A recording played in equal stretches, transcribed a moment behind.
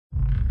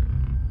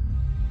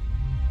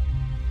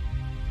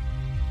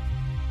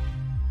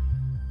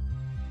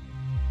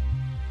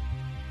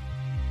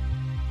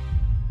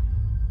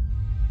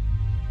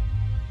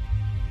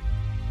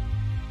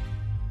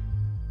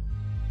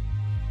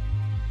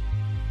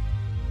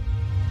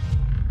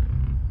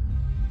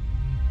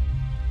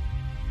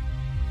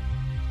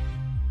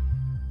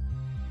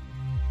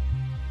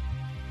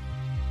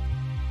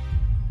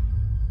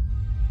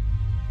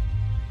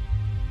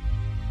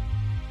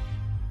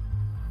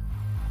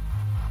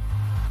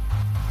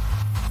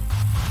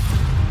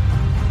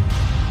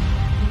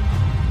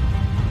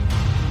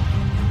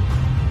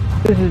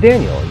This is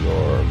Daniel,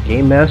 your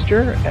Game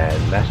Master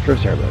and Master of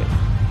Ceremony.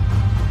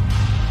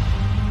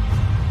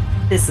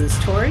 This is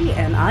Tori,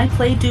 and I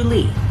play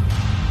Dooley.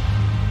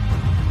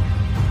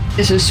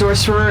 This is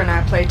Sorcerer, and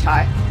I play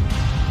Ty.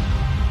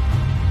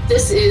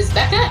 This is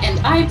Becca, and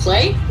I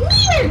play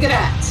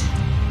mrrr'grr'rat.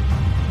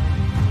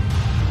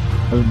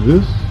 And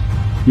this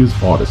is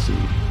Odyssey,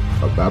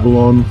 a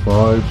Babylon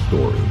 5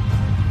 story.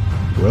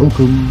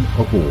 Welcome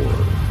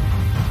aboard.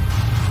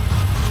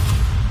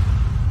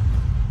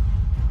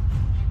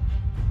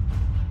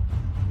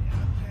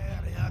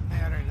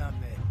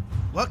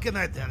 What can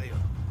I tell you?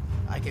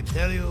 I can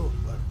tell you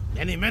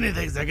many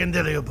things I can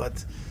tell you,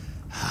 but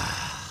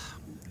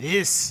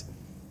this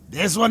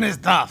one is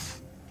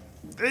tough.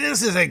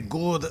 This is a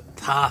good,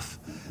 tough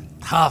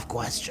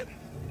question.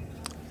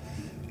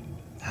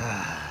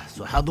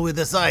 So how do we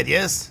decide,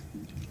 yes?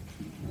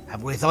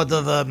 Have we thought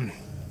of,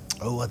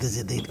 what is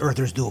it the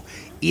Earthers do?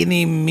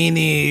 Eeny,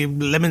 meeny,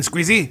 lemon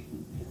squeezy?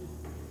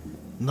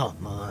 No,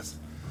 that's...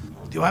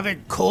 Do you have a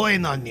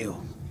coin on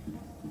you?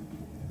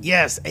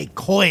 Yes, a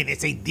coin.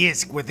 It's a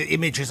disc with the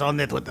images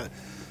on it with the...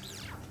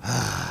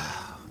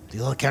 You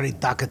don't carry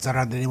ducats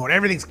around anymore.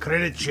 Everything's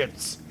credit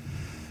shits.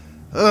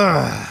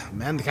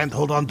 Man can't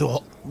hold on to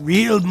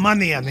real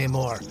money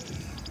anymore.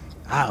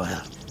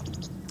 Well.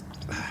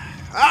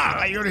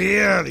 You're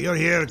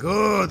here.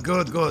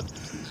 Good.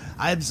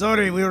 I'm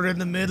sorry, we were in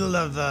the middle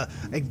of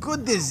a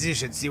good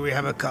decision. See, we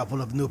have a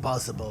couple of new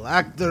possible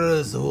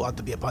actors who want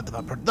to be a part of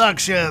our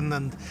production,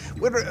 and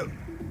we're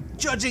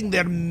judging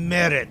their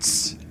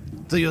merits,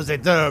 to use a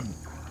term,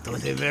 to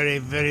use a very,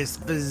 very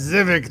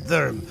specific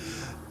term.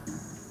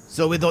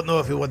 So we don't know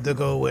if we want to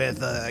go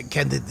with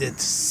candidate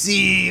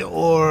C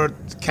or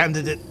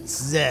candidate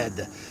Z.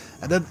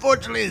 And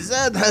unfortunately, Z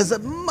has a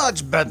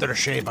much better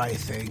shape, I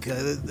think.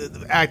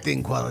 The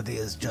acting quality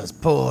is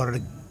just poor.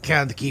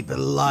 Can't keep a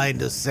line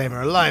to save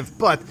her life,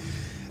 but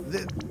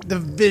the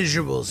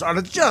visuals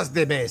are just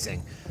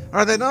amazing.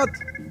 Are they not?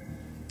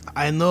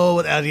 I know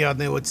what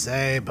Ariadne would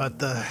say, but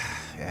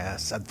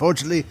yes,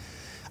 unfortunately,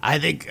 I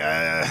think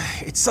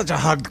it's such a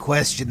hard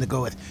question to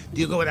go with.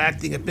 Do you go with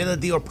acting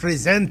ability or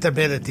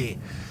presentability?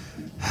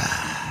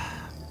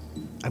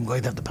 I'm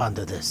going to have to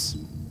ponder this.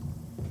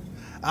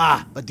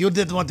 But you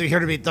didn't want to hear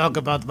me talk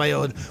about my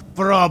own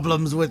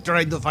problems with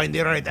trying to find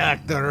the right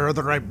actor or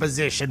the right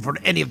position for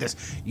any of this.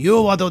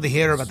 You wanted to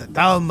hear about the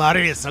town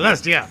Maria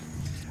Celestia,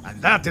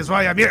 and that is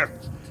why I'm here.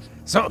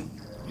 So,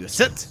 you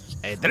sit,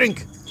 a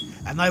drink,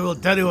 and I will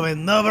tell you of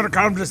another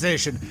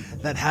conversation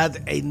that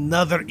had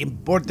another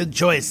important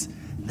choice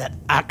that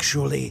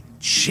actually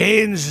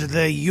changed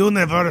the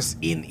universe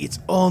in its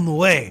own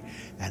way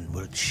and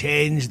will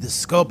change the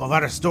scope of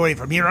our story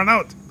from here on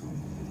out.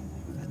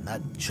 And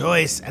that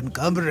choice and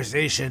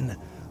conversation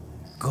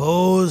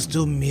goes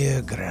to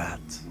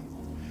mrrr'grr'rat.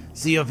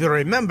 See, if you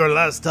remember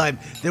last time,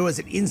 there was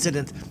an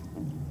incident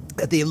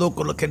at the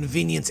local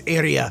convenience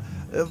area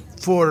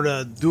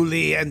for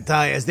Dooley and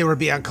Ty as they were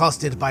being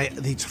accosted by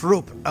the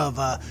troop of,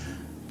 the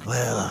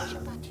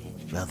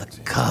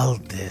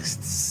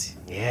cultists.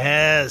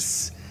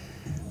 Yes.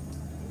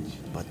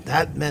 But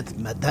that meant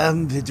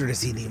Madame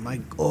Vitricini, my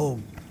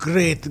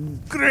great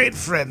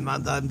friend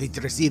Madame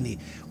Vitricini,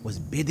 was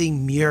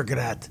bidding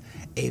mrrr'grr'rat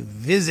a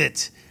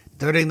visit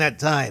during that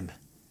time.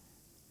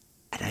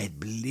 And I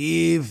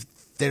believe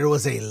there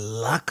was a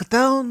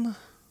lockdown?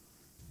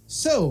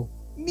 So,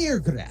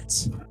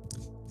 mrrr'grr'rat.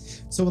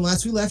 So when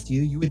last we left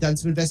you, you had done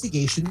some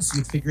investigations.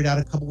 You figured out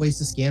a couple ways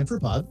to scan for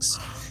bugs.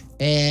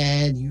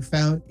 And you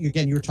found,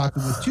 again, you were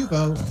talking with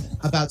Tubo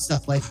about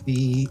stuff like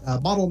the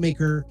model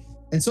maker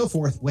and so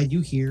forth when you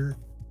hear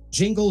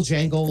jingle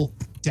jangle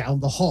down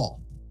the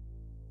hall.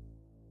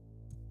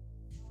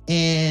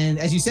 And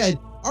as you said,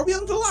 are we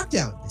under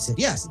lockdown? They said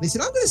yes. They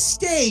said, I'm going to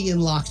stay in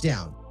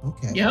lockdown.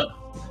 Okay. Yep.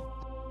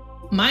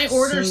 My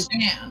orders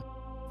stand.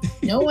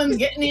 No one's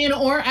getting in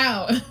or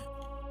out.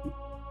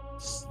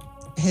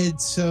 And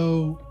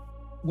so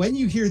when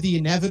you hear the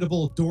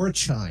inevitable door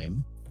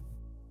chime,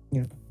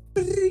 you know,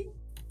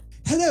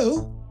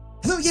 hello,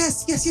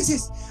 yes.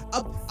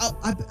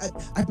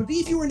 I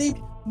believe you were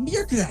named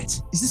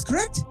mrrr'grr'rat. Is this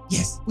correct?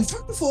 Yes, we've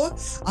talked before.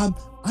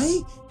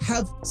 I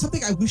have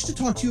something I wish to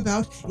talk to you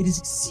about. It is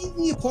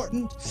exceedingly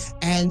important,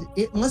 and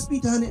it must be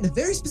done in a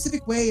very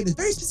specific way, at a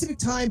very specific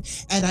time,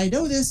 and I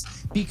know this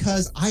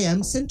because I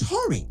am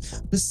Centauri.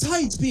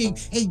 Besides being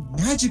a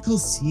magical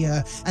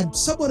seer and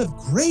someone of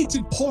great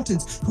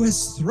importance who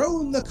has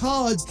thrown the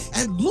cards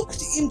and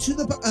looked into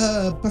the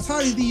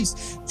Bafari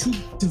leaves to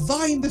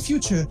divine the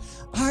future,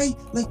 I,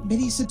 like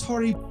many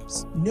Centauri,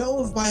 know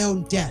of my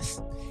own death,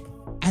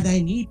 and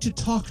I need to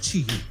talk to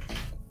you,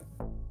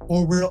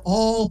 or we're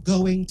all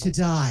going to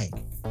die.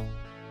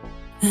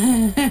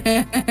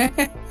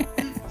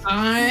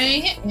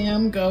 I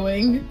am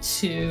going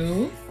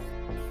to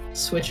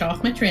switch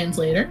off my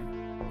translator.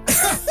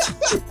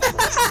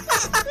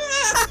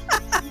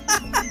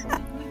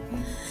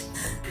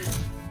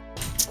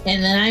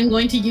 And then I'm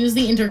going to use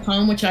the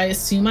intercom, which I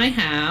assume I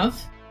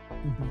have,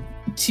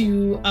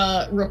 to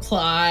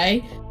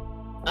reply,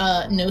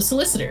 no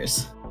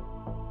solicitors.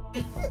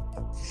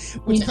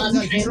 Which comes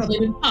out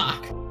untranslated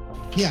talk.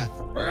 Yeah.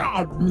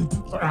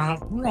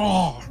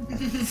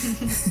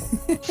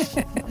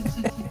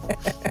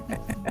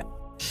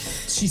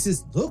 She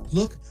says,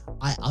 look,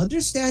 I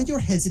understand your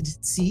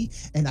hesitancy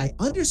and I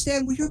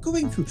understand what you're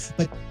going through,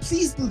 but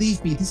please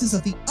believe me, this is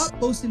of the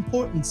utmost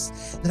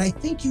importance that I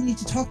think you need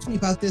to talk to me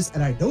about this.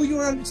 And I know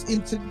you're in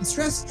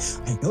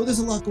distress. I know there's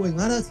a lot going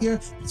on out here.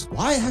 That's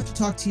why I have to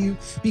talk to you,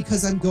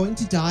 because I'm going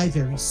to die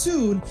very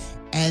soon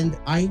and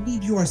I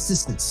need your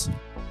assistance.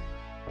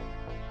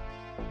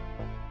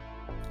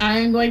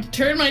 I'm going to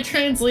turn my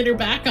translator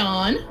back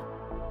on.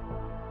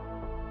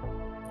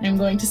 I'm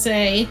going to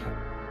say,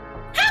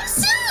 how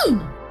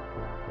soon?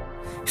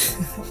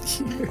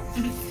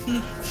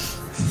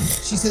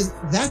 She says,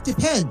 that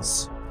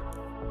depends.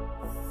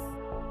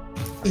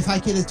 If I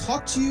can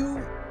talk to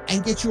you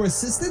and get your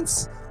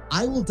assistance,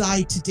 I will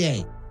die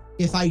today.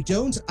 If I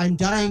don't, I'm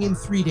dying in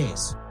 3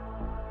 days.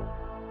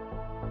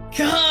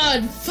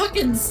 God,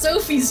 fucking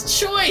Sophie's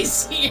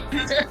choice here.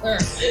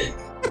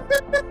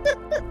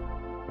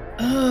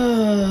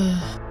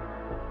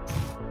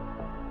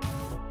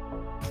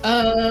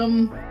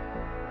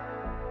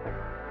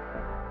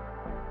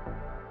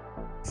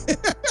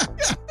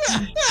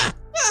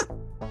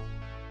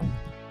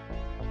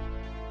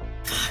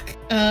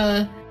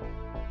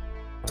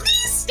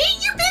 Please state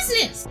your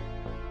business.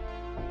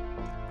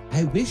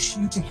 I wish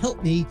you to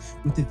help me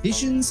with the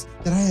visions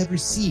that I have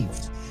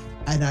received,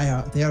 and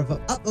they are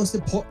of utmost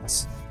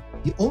importance.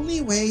 The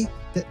only way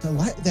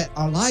that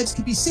our lives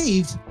can be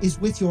saved is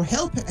with your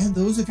help and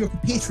those of your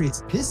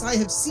compatriots. This I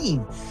have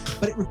seen,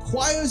 but it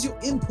requires your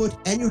input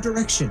and your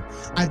direction.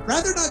 I'd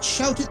rather not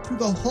shout it through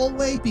the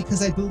hallway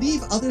because I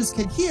believe others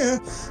can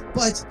hear,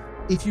 but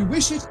if you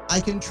wish it,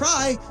 I can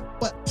try.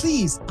 But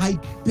please, I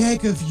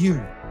beg of you,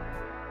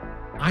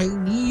 I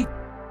need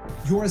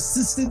your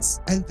assistance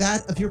and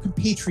that of your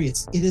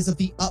compatriots. It is of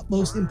the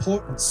utmost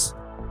importance.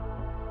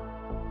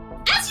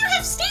 As you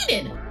have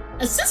stated,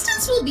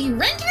 assistance will be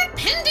rendered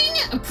pending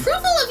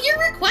approval of your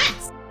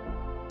request.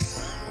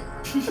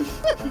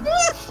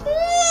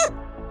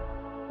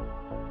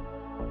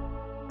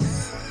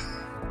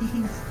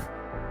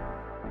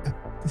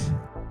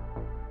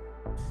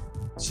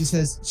 She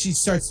says, she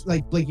starts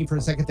like blinking for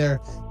a second there.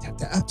 Tap,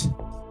 tap.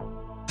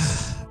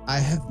 I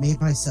have made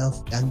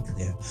myself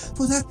unclear.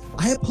 For that,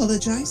 I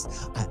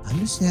apologize. I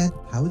understand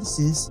how this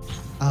is.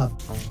 How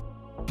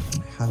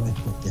do I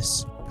put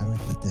this?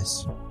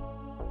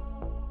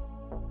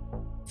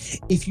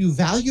 If you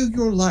value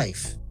your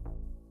life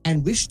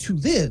and wish to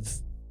live,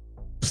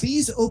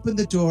 please open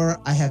the door.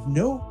 I have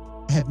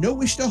no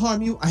wish to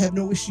harm you. I have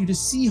no wish you to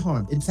see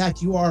harm. In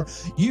fact, you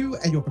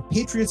and your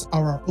compatriots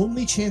are our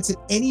only chance at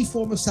any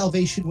form of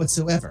salvation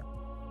whatsoever.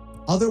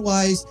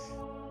 Otherwise,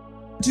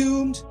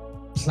 doomed.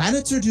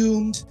 Planets are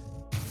doomed.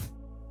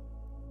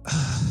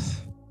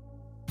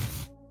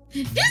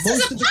 This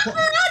is a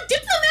proper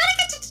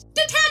diplomatic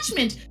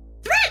detachment.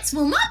 Threats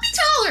will not be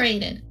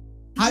tolerated.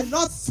 I'm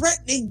not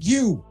threatening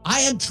you. I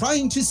am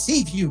trying to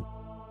save you.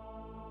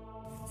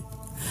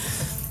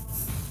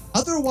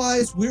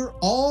 Otherwise, we're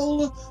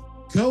all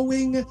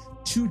going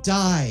to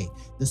die.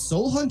 The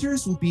Soul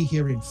Hunters will be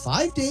here in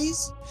 5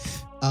 days.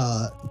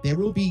 There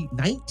will be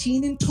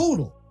 19 in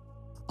total,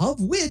 of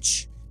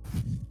which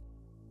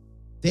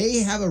they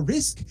have a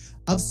risk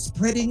of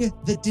spreading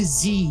the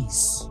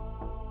disease.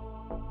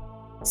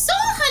 Soul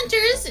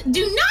Hunters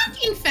do not,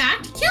 in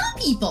fact, kill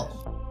people.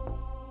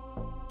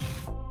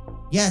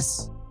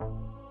 Yes,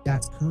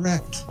 that's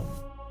correct.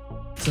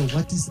 So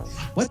what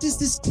does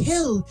this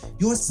tell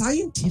your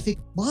scientific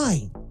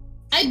mind?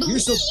 I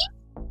believe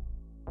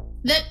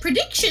that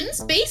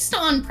predictions based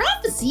on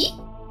prophecy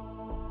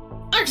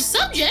are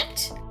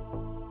subject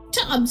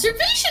to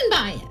observation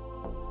by it.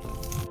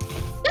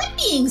 That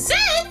being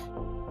said,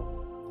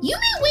 you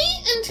may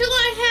wait until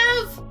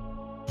I have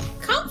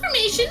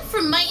confirmation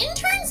from my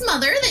intern's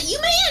mother that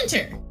you may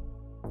enter.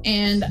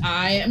 And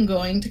I am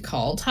going to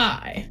call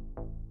Ty.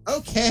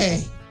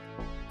 Okay.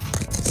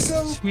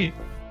 So Sweet.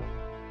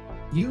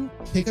 You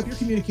pick up your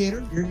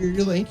communicator,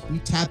 your link, you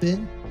tap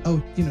in.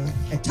 Oh,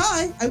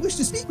 Ty, I wish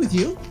to speak with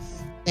you.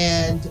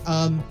 And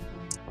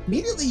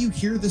immediately you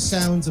hear the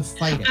sounds of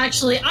fighting.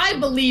 Actually, I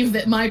believe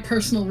that my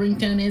personal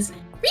ringtone is ring,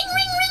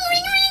 ring, ring,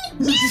 ring, ring.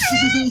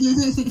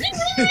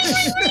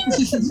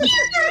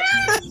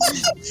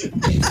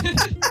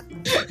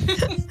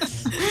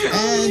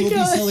 And we'll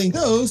be selling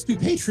those to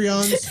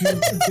Patreons who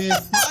bid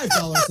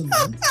 $5 a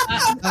month.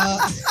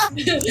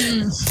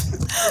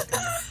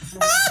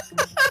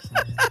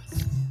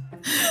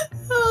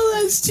 Oh,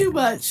 that's too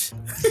much.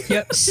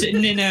 Yep,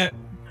 sitting in a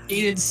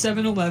gated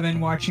 7-Eleven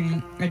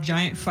watching a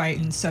giant fight,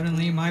 and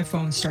suddenly my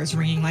phone starts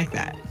ringing like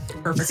that.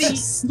 Perfect.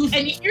 See,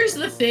 and here's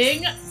the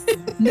thing.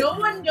 No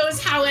one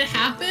knows how it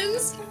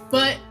happens,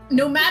 but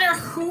no matter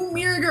who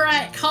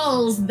mrr'grr'rat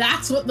calls,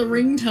 that's what the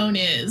ringtone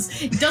is.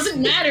 It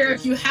doesn't matter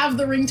if you have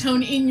the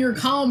ringtone in your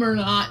comm or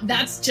not.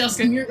 That's just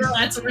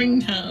mrr'grr'rat's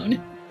ringtone.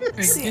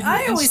 See,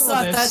 I always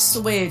thought that's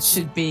the way it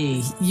should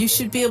be. You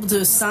should be able to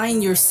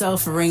assign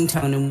yourself a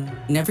ringtone, and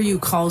whenever you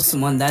call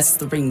someone, that's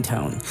the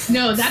ringtone.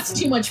 No, that's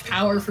too much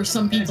power for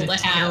some people to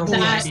have.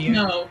 That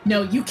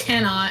no, you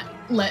cannot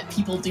let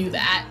people do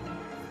that.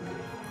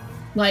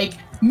 Like,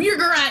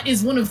 mrrr'grr'rat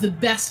is one of the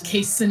best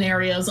case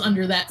scenarios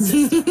under that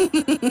system.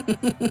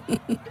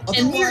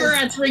 And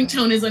mrrr'grat's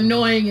ringtone is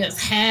annoying as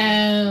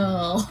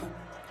hell.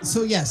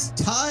 So yes,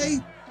 Ty,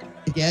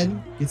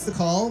 again, gets the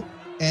call.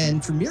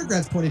 And from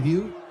mrrr'grat's point of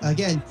view,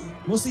 again,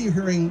 mostly you're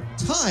hearing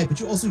Ty, but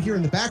you also hear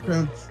in the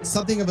background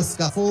something of a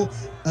scuffle,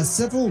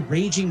 several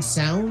raging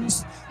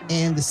sounds,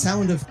 and the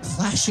sound of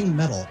clashing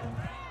metal.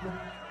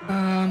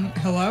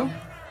 Hello?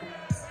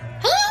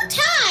 Hello,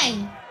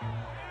 Ty!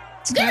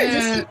 There is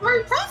a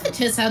Centauri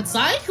prophetess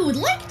outside who would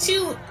like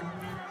to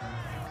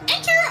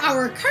enter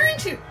our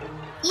current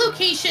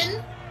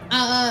location.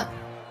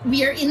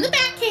 We are in the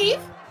Batcave.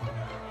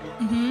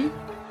 Mm-hmm.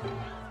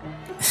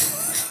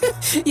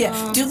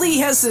 Yeah, Dooley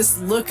has this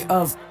look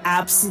of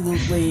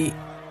absolutely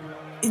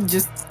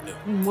just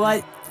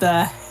what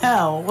the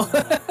hell.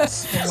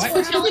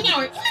 Foretelling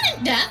our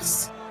imminent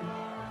deaths,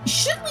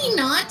 should we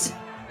not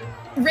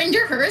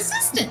render her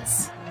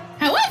assistance?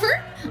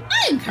 However,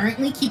 I am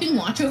currently keeping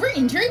watch over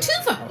intern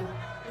Tuvo.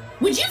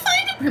 Would you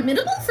find it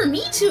permissible for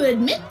me to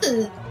admit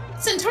the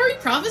Centauri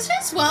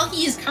prophetess while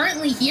he is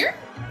currently here?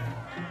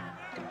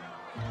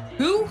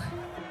 Who?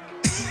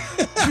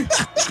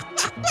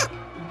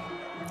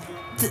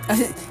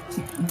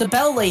 The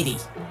bell lady.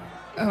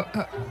 There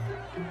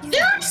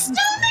are so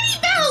many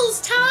bells,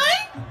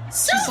 Ty!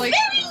 So very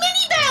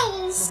many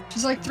bells!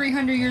 She's like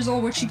 300 years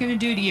old. What's she gonna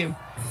do to you?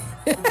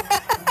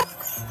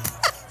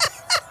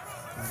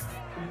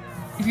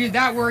 If you're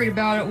that worried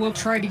about it, we'll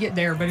try to get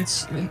there, but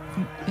it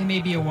may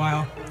be a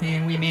while,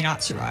 and we may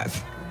not survive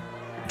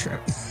the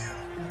trip.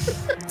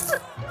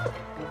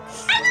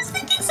 I was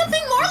thinking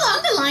something more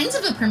along the lines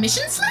of a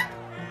permission slip.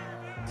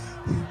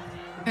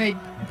 I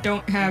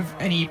don't have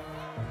any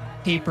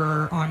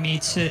paper on me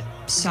to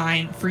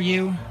sign for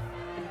you.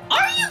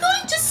 Are you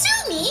going to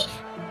sue me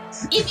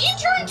if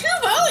intern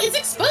Tuvo is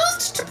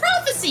exposed to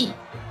prophecy?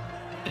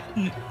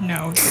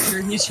 No,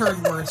 he's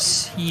heard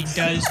worse. He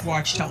does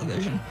watch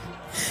television.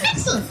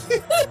 Excellent.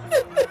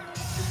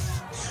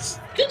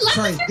 Good luck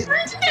with your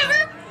current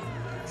endeavor.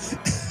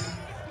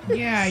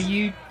 Yeah,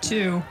 you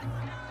too.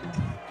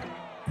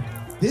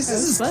 This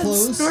is as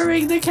close.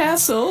 Storming the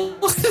castle.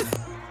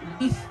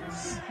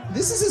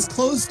 This is as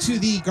close to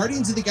the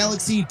Guardians of the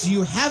Galaxy. Do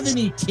you have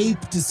any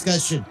tape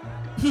discussion?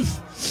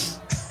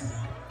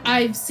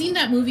 I've seen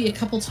that movie a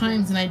couple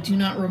times and I do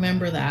not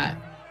remember that.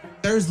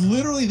 There's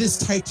literally this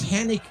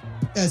titanic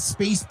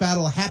space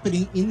battle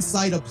happening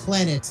inside a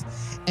planet,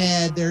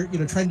 and they're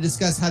trying to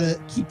discuss how to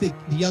keep the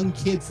young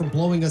kid from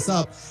blowing us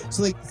up.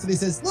 So they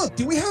says, look,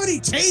 do we have any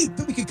tape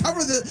that we can cover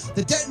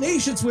the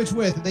detonation switch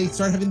with? And they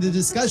start having the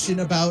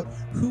discussion about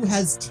who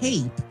has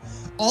tape.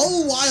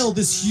 All the while,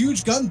 this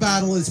huge gun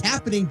battle is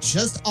happening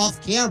just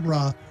off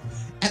camera,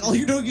 and all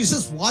you're doing is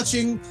just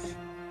watching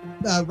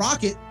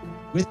Rocket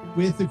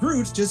with the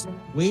Groot, just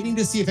waiting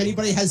to see if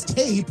anybody has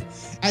tape.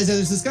 As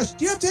there's discussion,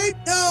 do you have tape?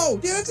 No.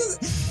 Do you have tape?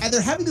 And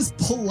they're having this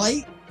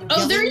polite.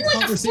 Oh, they're in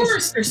like a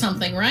forest or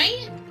something,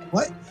 right?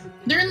 What?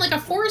 They're in like a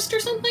forest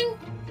or something?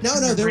 No,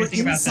 they're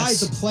inside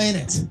the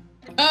planet.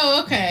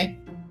 Oh, okay.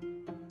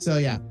 So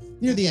yeah,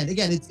 near the end.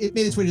 Again, it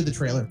made its way to the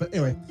trailer. But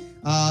anyway,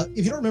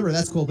 if you don't remember,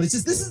 that's cool. But it's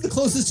just, this is the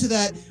closest to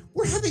that.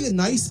 We're having a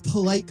nice,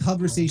 polite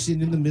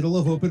conversation in the middle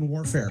of open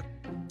warfare.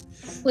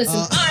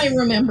 Listen, I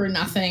remember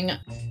nothing.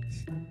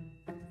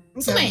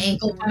 So my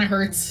ankle kind of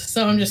hurts.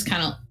 So I'm just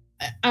kind of...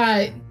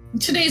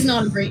 today's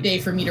not a great day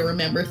for me to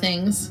remember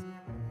things.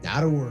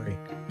 Not to worry.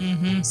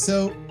 Mm-hmm.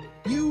 So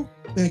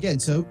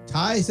so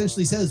Ty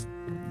essentially says,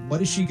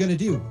 what is she going to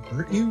do?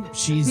 Hurt you?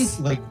 She's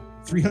like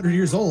 300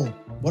 years old.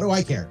 What do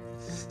I care?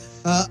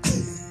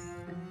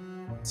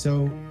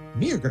 So,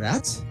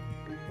 mrrr'grr'rat,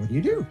 what do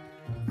you do?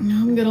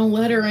 I'm going to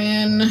let her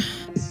in.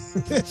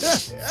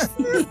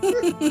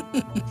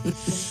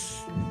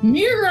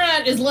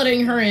 mrrr'grr'rat is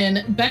letting her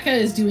in. Becca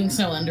is doing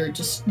so under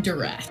just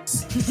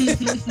duress.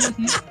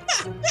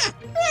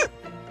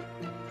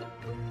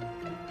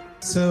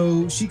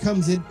 So she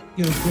comes in,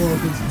 door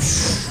opens.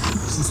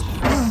 Says,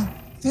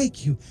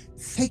 thank you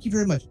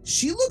very much.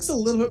 She looks a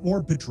little bit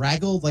more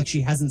bedraggled, like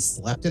she hasn't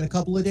slept in a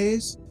couple of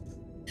days.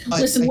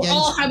 But listen, again, we're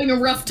all having a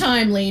rough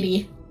time,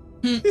 lady.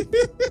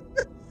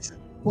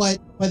 But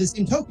by the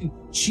same token,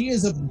 she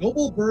is of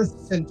noble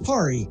birth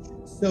Centauri.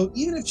 So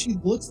even if she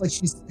looks like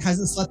she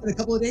hasn't slept in a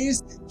couple of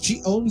days,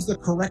 she owns the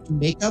correct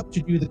makeup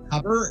to do the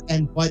cover.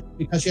 But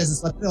because she hasn't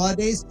slept in a lot of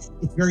days,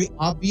 it's very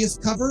obvious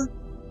cover.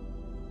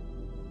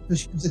 So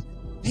she comes in,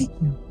 thank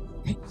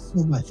you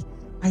so much.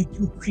 I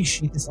do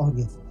appreciate this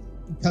audience.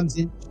 She comes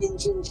in,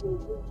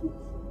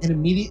 and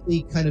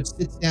immediately kind of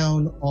sits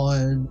down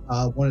on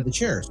one of the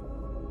chairs.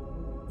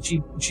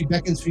 She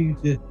beckons for you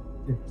to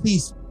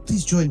please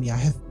join me. I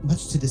have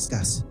much to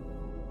discuss.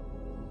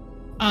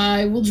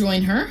 I will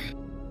join her.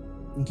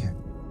 Okay.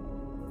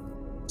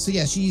 So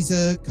yeah, she's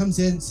comes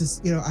in,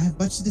 says, I have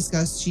much to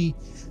discuss. She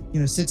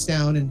sits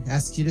down and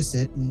asks you to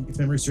sit. And if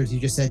memory serves, you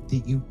just said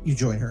that you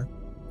join her.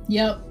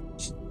 Yep.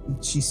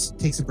 She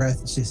takes a breath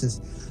and she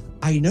says,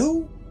 I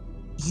know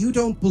you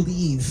don't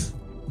believe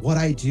what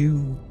I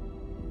do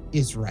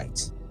is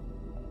right.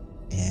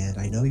 And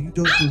I know you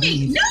don't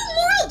believe... make no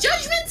moral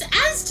judgments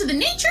as to the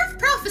nature of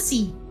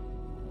prophecy.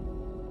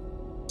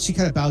 She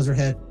kind of bows her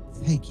head.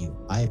 Thank you.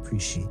 I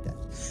appreciate that.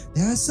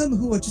 There are some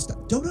who just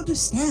don't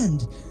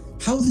understand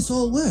how this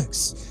all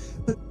works.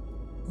 But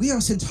we are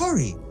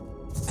Centauri,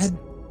 and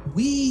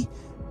we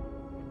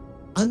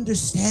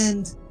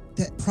understand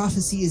that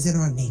prophecy is in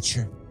our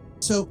nature.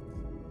 So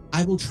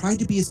I will try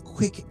to be as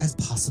quick as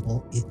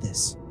possible in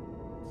this.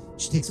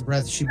 She takes a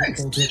breath. She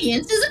holds it.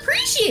 Experience is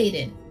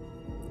appreciated.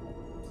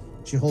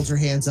 She holds her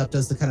hands up,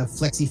 does the kind of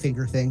flexy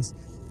finger things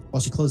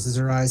while she closes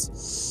her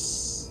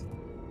eyes.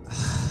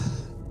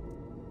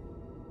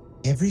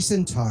 Every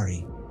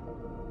Centauri,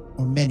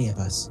 or many of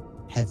us,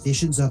 have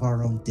visions of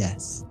our own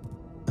death,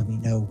 and we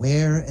know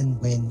where and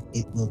when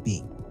it will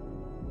be.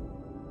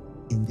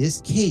 In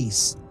this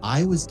case,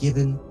 I was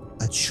given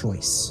a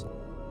choice,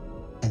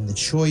 and the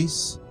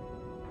choice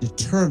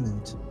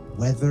determined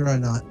whether or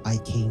not I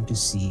came to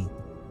see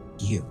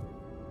you.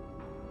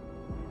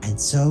 And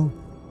so,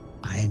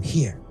 I am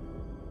here.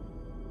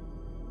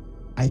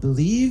 I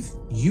believe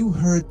you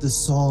heard the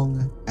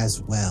song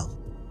as well.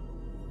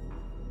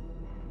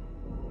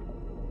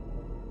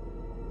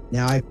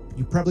 Now,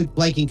 you're probably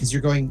blanking because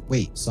you're going,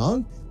 wait,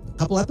 song? A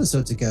couple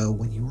episodes ago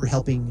when you were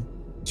helping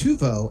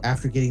Tuvo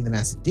after getting the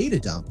massive data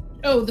dump.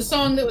 Oh, the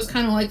song that was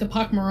kind of like the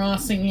Pak'mara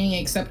singing,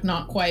 except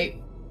not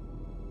quite.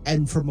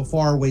 And from a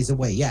far ways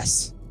away,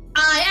 yes.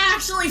 I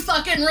actually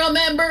fucking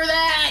remember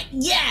that!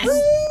 Yes!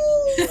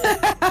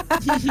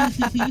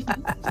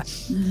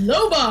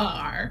 Low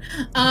bar!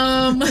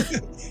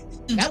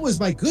 That was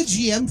my good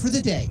GM for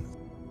the day.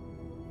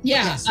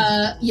 Yeah,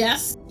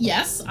 yes,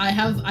 I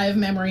have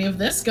memory of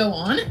this. Go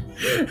on.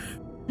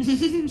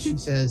 She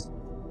says,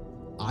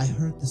 I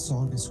heard the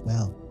song as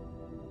well.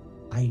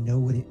 I know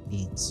what it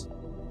means.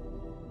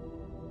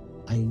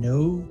 I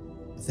know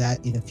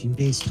that in a few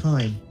days'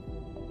 time,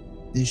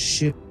 this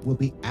ship will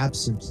be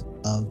absent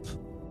of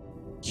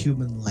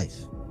human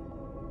life.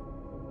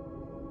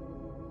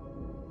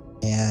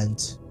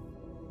 And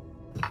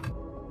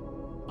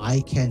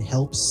I can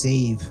help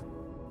save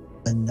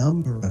a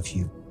number of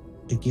you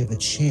to give a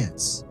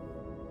chance,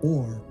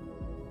 or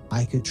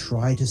I could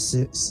try to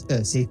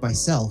save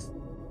myself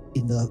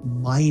in the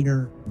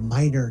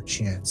minor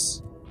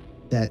chance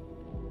that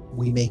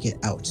we make it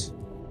out.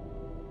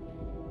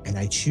 And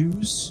I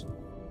choose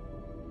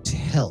to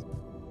help,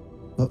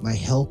 but my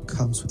help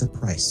comes with a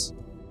price.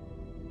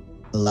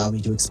 Allow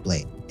me to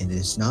explain, and it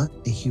is not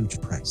a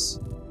huge price.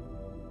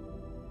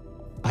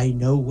 I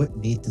know what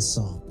made the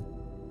song.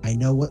 I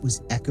know what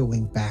was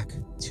echoing back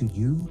to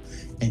you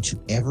and to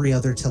every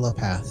other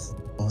telepath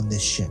on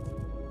this ship.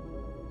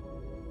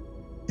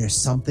 There's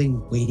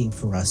something waiting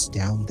for us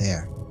down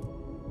there,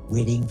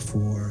 waiting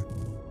for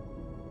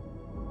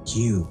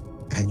you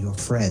and your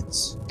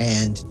friends.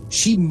 And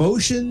she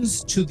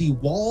motions to the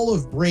wall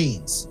of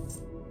brains,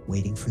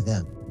 waiting for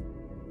them.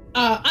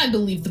 I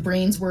believe the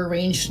brains were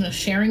arranged in a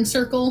sharing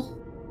circle.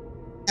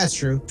 That's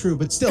true,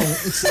 but it's still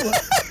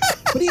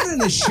but even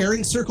in a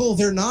sharing circle,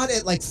 they're not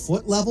at like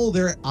foot level,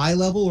 they're at eye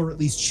level or at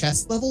least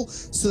chest level.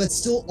 So that's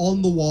still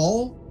on the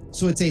wall.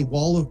 So it's a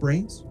wall of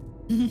brains.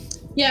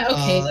 Yeah,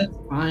 okay, that's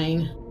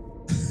fine.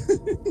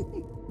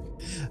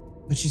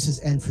 But she says,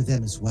 and for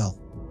them as well.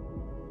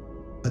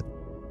 But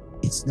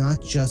it's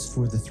not just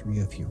for the three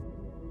of you.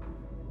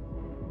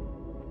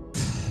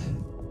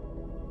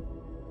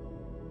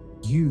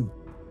 You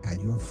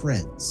and your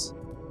friends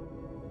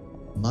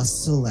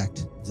must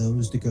select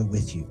those to go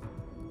with you.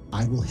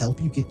 I will help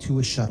you get to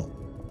a shuttle.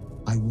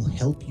 I will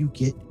help you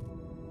get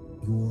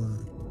your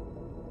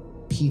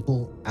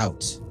people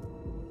out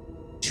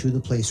to the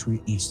place where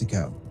it needs to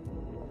go.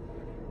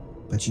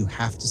 But you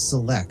have to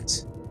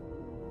select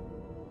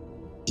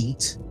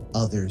 8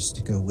 others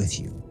to go with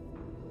you.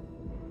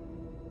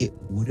 It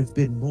would have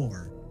been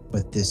more,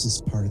 but this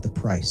is part of the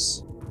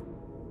price.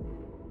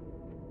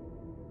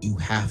 You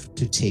have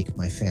to take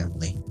my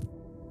family.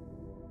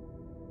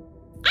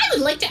 I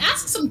would like to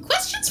ask some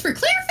questions for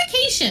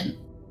clarification.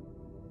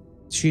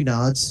 She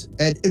nods,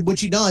 and when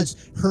she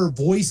nods, her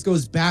voice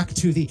goes back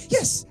to the,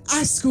 yes,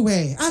 ask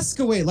away,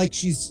 like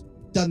she's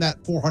done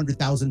that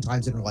 400,000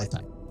 times in her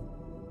lifetime.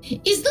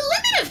 Is the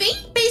limit of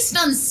 8 based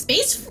on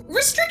space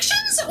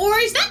restrictions, or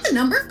is that the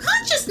number of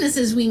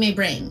consciousnesses we may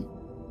bring?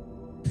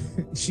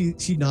 She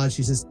nods,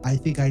 she says, I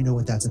think I know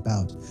what that's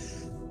about.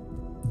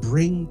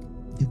 Bring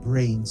the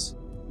brains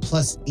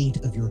plus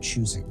 8 of your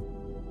choosing.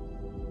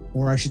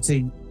 Or I should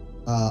say,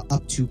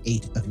 up to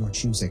 8 of your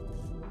choosing.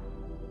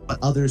 But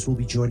others will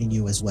be joining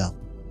you as well.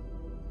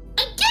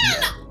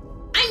 Again,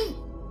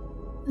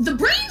 the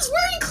brains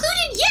were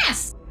included,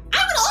 yes.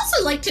 I would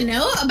also like to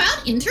know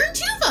about intern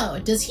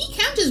Tuvo. Does he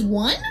count as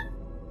 1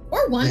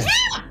 or 1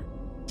 half?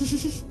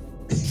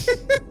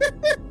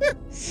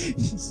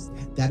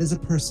 That is a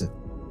person.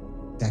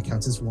 That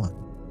counts as 1.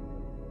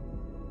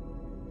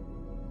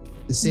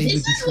 The same This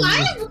would be is true.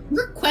 why I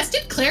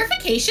requested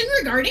clarification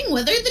regarding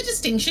whether the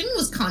distinction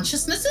was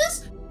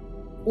consciousnesses,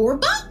 or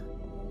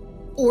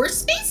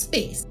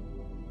space-based.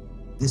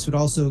 This would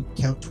also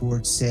count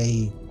towards,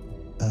 say,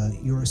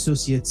 your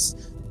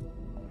associate's,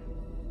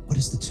 what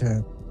is the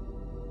term?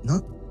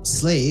 Not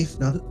slave,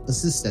 not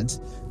assistant,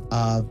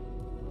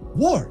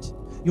 ward.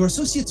 Your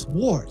associate's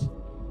ward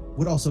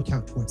would also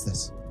count towards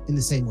this in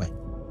the same way.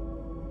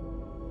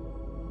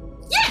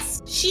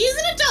 Yes, she is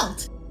an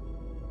adult.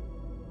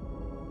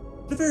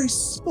 A very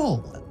small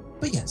one,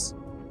 but yes.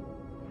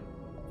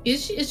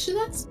 Is she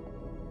that?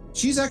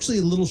 She's actually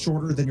a little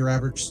shorter than your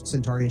average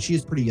Centaurian. She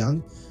is pretty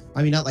young.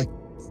 I mean, not like,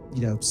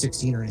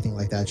 16 or anything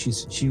like that.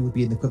 She would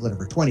be in the equivalent of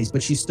her 20s,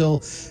 but she's still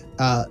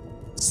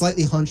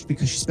slightly hunched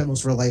because she spent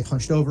most of her life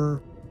hunched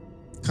over,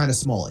 kind of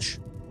smallish.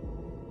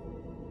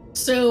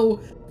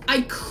 So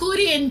I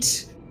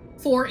couldn't,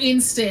 for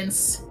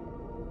instance,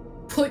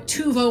 put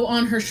Tuvo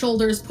on her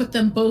shoulders, put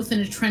them both in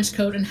a trench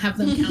coat, and have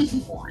them count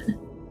as one.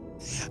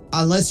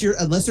 Unless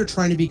they're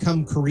trying to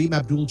become Kareem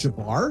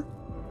Abdul-Jabbar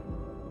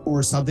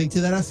or something to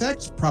that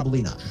effect,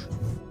 probably not.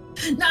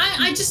 No,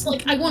 I just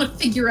I want to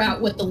figure out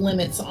what the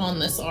limits on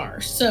this are.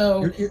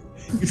 So you're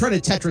trying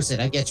to Tetris it.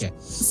 I get you.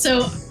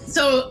 So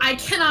I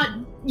cannot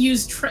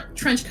use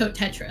trench coat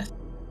Tetris.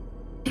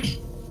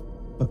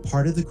 But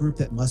part of the group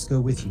that must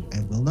go with you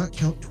and will not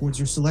count towards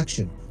your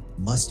selection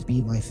must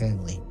be my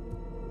family.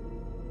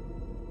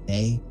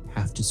 They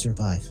have to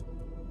survive.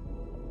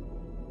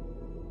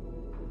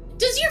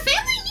 Does your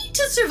family need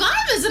to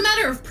survive as a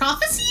matter of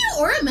prophecy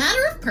or a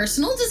matter of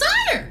personal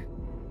desire?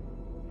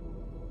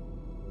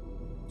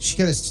 She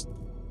kind of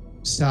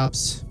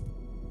stops,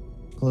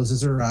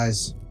 closes her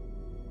eyes.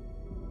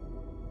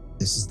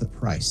 This is the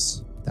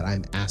price that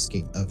I'm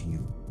asking of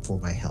you for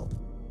my help.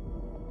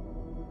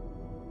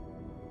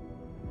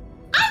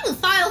 I will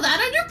file that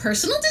under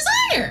personal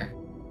desire.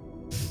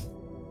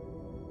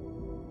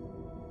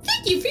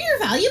 Thank you for your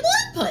valuable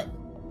input.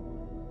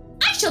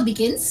 I shall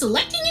begin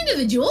selecting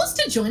individuals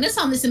to join us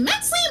on this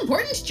immensely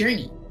important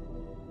journey.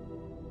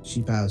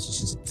 She bows and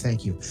she says,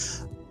 thank you.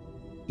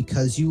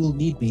 Because you will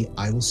need me,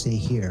 I will stay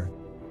here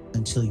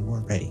until you are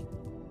ready.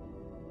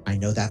 I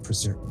know that for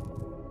certain.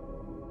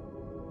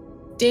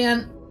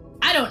 Dan,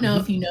 I don't know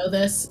if you know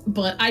this,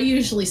 but I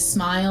usually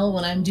smile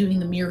when I'm doing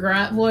the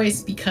mrr'grr'rat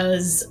voice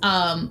because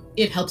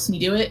it helps me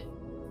do it.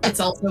 It's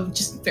also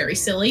just very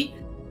silly.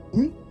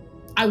 Mm-hmm.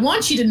 I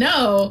want you to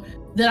know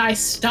that I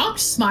stopped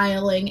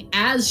smiling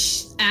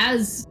as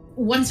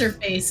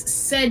What's-Her-Face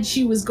said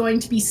she was going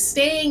to be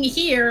staying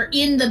here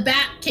in the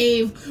Bat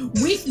Cave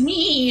with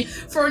me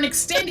for an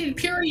extended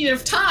period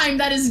of time.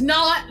 That is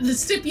not the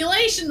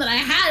stipulation that I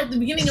had at the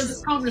beginning of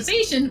this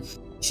conversation.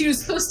 She was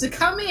supposed to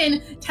come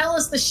in, tell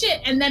us the shit,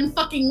 and then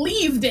fucking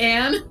leave,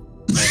 Dan.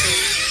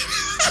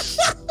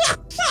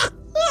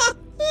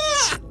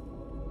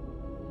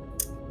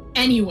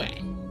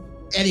 Anyway,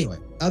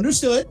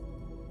 understood.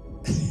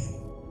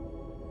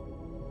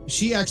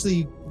 She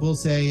actually will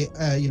say,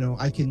 I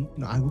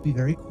will be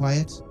very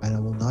quiet and I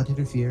will not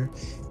interfere.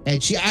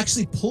 And she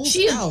actually pulls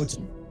out.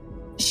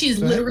 She's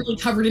literally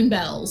covered in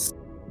bells.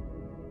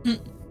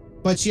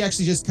 But she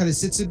actually just kind of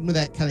sits in with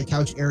that kind of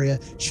couch area.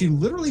 She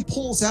literally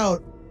pulls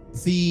out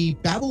the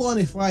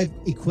Babylon 5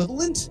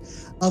 equivalent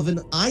of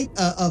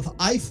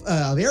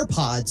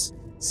AirPods,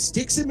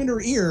 sticks them in her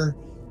ear,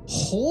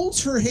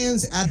 holds her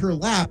hands at her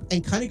lap,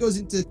 and kind of goes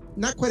into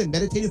not quite a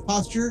meditative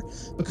posture,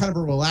 but kind of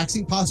a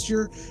relaxing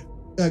posture.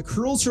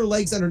 Curls her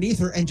legs underneath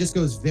her and just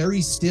goes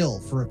very still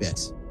for a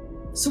bit.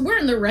 So we're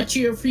in the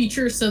retro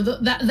future, so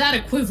that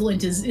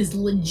equivalent is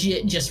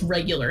legit just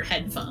regular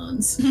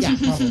headphones. Yeah,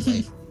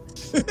 probably.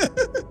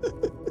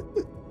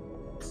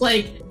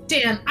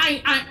 Dan,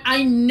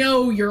 I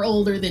know you're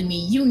older than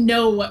me. You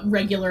know what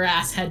regular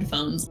ass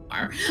headphones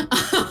are.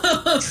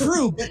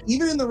 True, but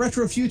even in the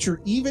retro future,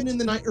 even in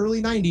the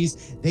early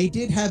 90s, they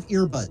did have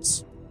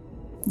earbuds.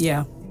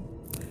 Yeah.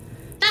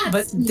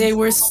 But they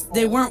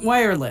weren't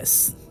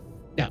wireless.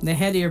 Yeah. They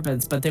had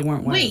earbuds, but they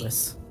weren't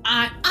wireless. Wait,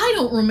 I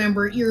don't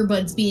remember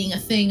earbuds being a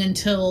thing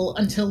until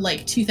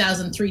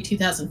 2003,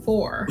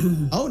 2004.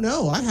 Oh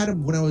no, I had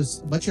them when I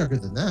was much younger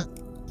than that.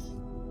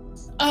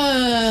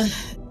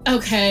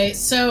 Okay,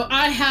 so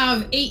I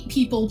have 8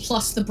 people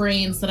plus the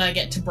brains that I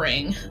get to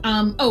bring.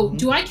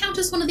 Do I count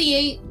as one of the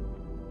 8?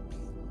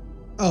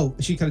 Oh,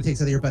 she kind of takes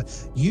out the earbud.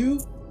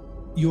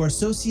 Your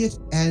associate,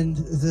 and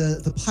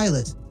the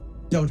pilot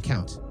don't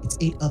count. It's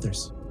 8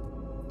 others.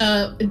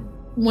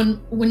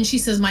 When she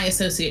says my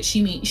associate,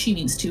 she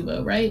means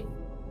Tuvo, right?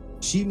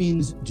 She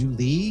means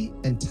Dooley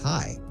and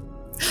Ty.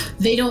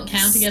 They don't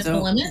count against the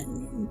limit?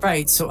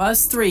 Right, so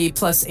us 3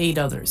 plus 8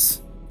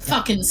 others.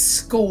 Fucking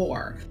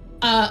score.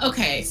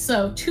 Okay,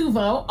 so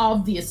Tuvo,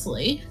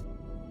 obviously.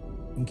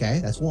 Okay,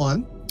 that's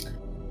 1.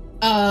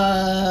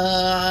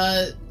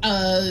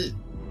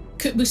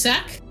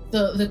 Kutbusak,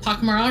 the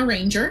Pakamara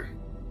Ranger.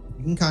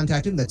 You can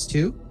contact him, that's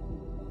 2.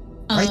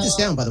 Write this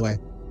down, by the way.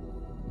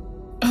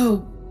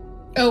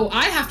 Oh,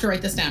 I have to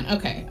write this down.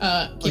 Okay.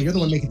 You're the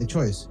one making the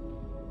choice.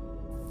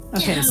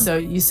 Okay, Yeah. so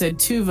you said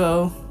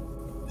Tuvo.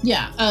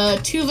 Yeah,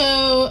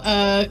 Tuvo,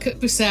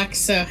 Kukbusak,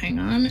 so hang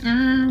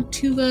on.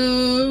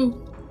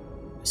 Tuvo,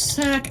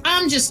 Sak.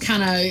 I'm just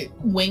kind of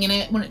winging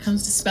it when it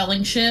comes to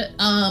spelling shit.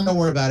 Don't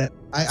worry about it.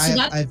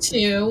 I've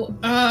 2.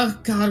 Oh,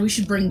 God, we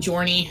should bring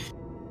Jorny.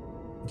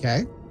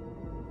 Okay.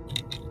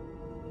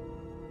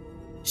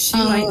 She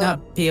might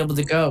not be able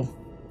to go.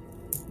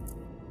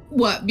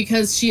 What,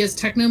 because she has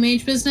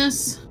Technomage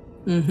business?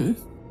 Mm-hmm.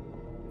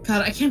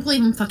 God, I can't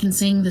believe I'm fucking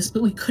saying this,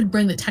 but we could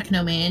bring the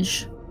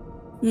Technomage.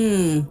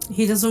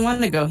 He doesn't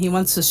want to go. He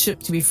wants the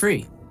ship to be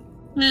free.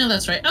 Yeah,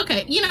 that's right.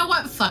 Okay, you know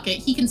what? Fuck it.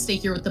 He can stay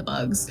here with the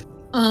bugs.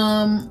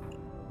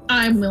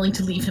 I'm willing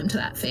to leave him to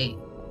that fate.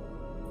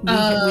 We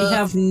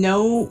have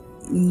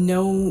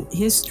no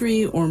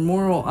history or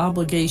moral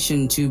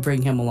obligation to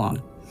bring him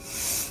along.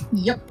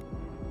 Yep.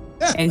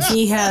 And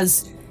he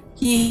has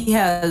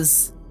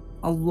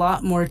a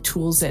lot more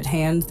tools at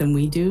hand than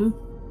we do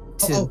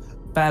to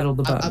battle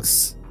the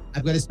bugs.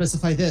 I'm going to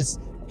specify this.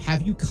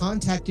 Have you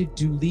contacted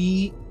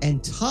Dooley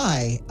and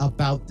Ty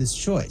about this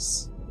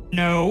choice?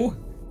 No.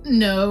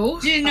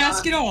 Didn't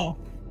ask at all.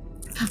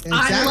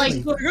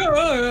 Exactly.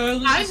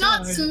 I'm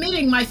not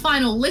submitting my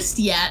final list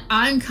yet.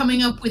 I'm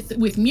coming up with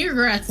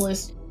mrr'grr'rat's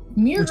list.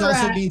 Which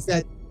also means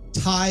that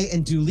Ty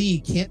and Dooley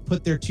can't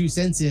put their 2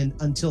 cents in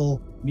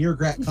until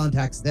mrr'grr'rat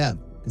contacts them,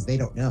 because they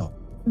don't know.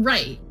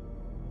 Right.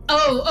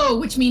 Oh,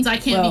 which means I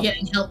can't be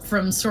getting help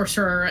from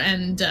Sorcerer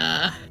and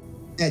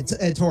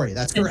Tori,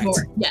 that's correct.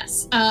 Tori.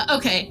 Yes.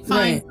 Okay,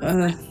 fine.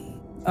 Right.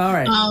 All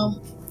right.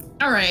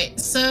 All right.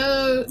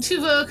 So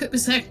Tuvo,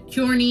 Kukbusak,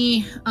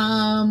 Jorny,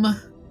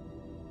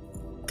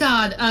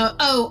 God.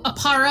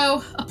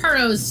 Aparo.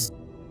 Aparo's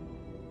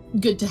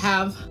good to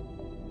have.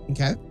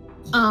 Okay.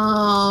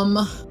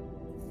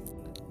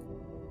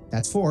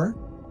 That's 4.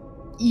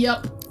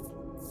 Yep.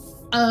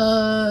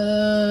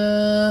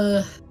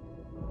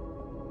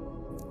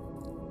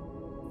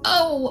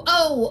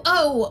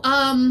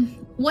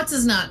 What's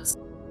his nuts?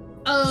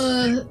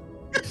 I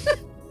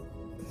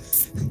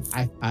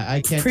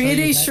can't.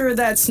 Pretty sure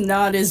that's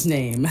not his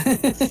name.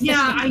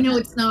 Yeah, I know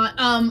it's not.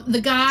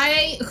 The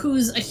guy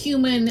who's a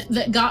human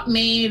that got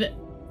made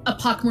a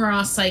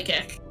Pak'ma'ra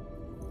psychic.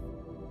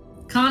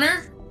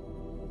 Connor?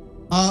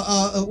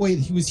 Wait,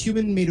 he was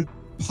human made of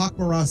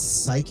Pak'ma'ra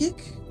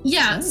psychic?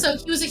 Yeah, so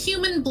he was a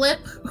human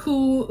blip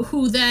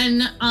who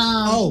then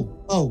No,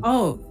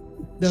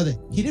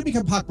 he didn't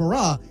become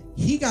Pak'ma'ra.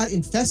 He got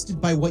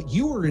infested by what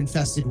you were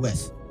infested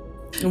with.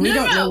 And we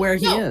don't know where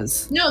he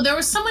is. No, there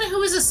was someone who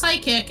was a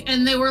psychic,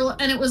 and it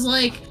was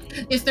like,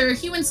 if they're a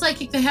human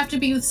psychic, they have to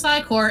be with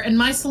Psycor. And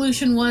my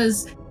solution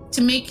was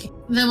to make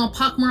them a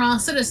Pak'ma'ra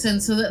citizen,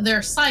 so that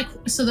they're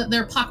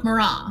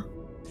Pak'ma'ra.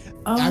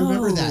 Oh. I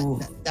remember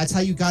that. That's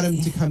how you got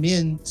him to come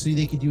in, so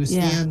they could do a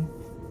scan.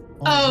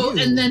 Oh,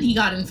 and then he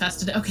got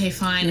infested. Okay,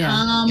 fine.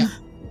 Yeah.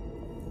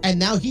 And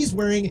now he's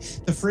wearing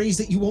the phrase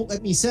that you won't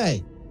let me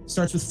say.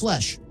 Starts with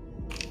flesh.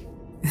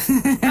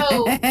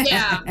 Oh,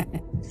 yeah.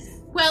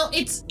 Well,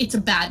 it's a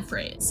bad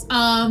phrase.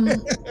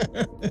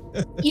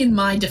 In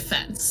my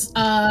defense.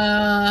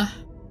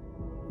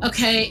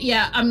 Okay,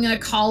 yeah, I'm gonna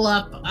call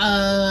up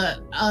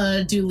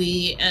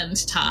Dooley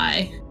and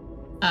Ty.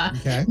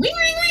 Okay. Ring,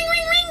 ring, ring,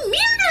 ring, ring,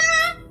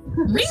 mrr'grr'rat!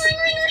 Ring, ring,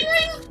 ring, ring,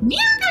 ring,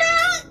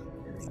 mrr'grr'rat!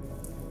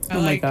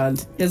 Oh my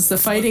god. Is the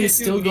fighting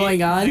still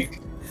going on?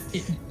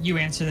 You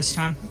answer this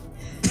time.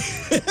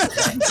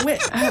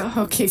 Wait,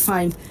 okay,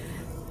 fine.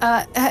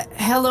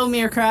 Hello,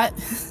 mrr'grr'rat.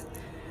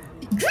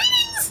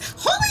 Greetings,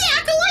 Holy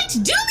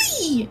Acolyte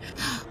Dooley!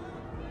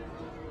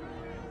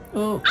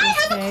 Oh, okay. I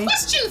have a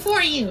question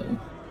for you.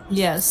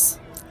 Yes.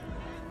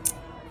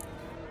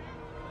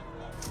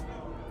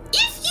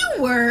 If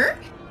you were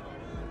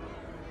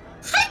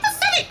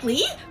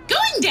hypothetically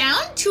going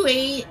down to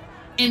an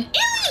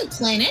alien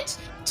planet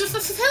to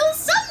fulfill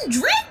some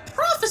dread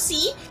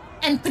prophecy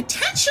and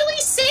potentially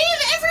save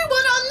everyone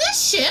on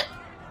this ship,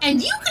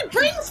 and you could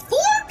bring 4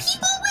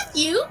 people with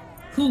you,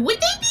 who would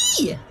they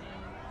be?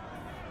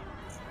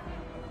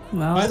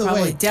 Well, By the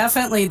way,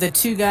 definitely the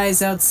 2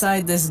 guys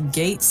outside this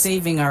gate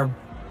saving our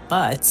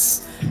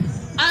butts.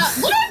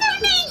 What are their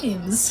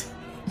names?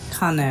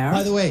 Connor.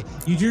 By the way,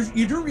 you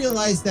do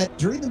realize that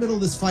during the middle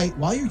of this fight,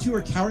 while you 2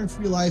 are cowering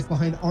for your life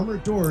behind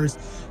armored doors,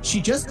 she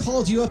just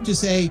called you up to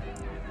say,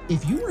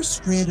 if you were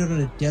stranded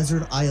on a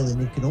desert island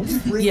and could only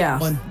bring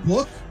one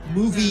book,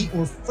 movie,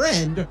 or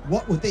friend,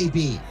 what would they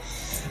be?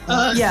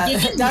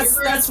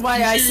 That's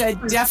why I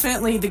said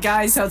definitely the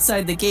guys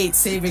outside the gate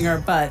saving our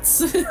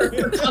butts.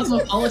 For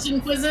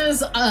cosmopolitan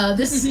quizzes,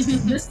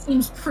 this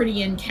seems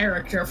pretty in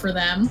character for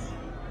them.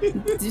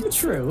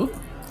 True.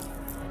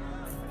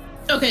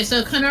 Okay,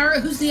 so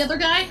Kanara, who's the other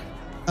guy?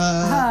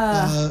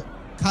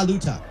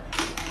 Kaluta.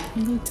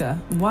 Kaluta.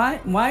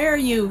 Why are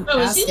you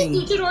asking?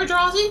 Is he the Luchador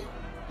Drazi?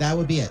 That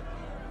would be it.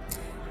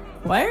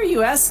 Why are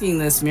you asking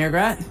this,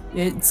 mrr'grr'rat?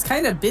 It's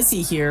kind of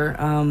busy here.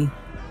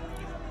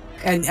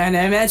 And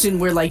I imagine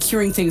we're like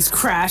hearing things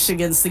crash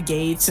against the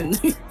gate, and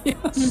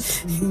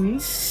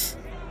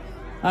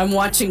I'm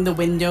watching the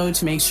window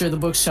to make sure the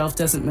bookshelf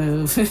doesn't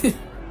move.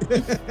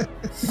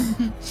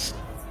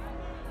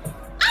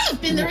 I have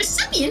have been the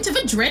recipient of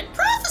a dread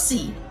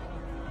prophecy.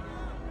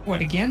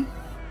 What again?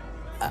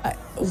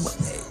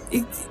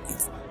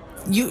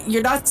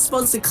 You're not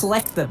supposed to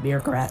collect them,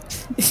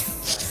 mrr'grr'rat.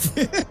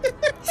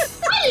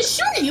 I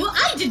assure you,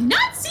 I did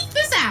not seek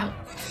this out.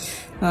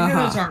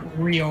 Those aren't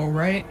real,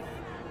 right?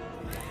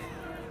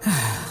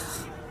 I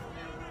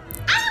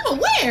am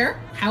aware,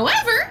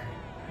 however...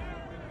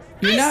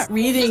 You're not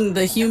reading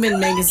the human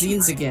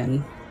magazines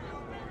again.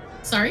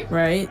 Sorry?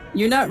 Right?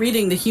 You're not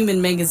reading the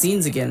human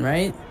magazines again,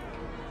 right?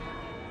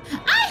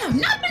 I have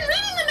not been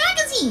reading the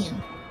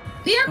magazine.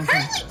 They are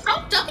currently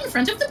propped up in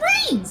front of the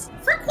brains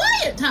for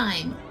quiet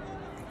time.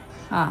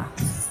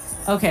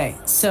 Okay,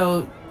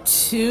 so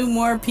 2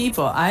 more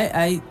people.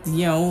 I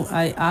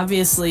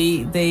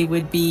obviously they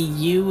would be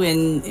you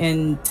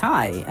and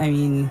Ty. I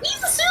mean,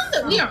 Please assume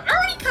that we are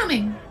already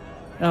coming.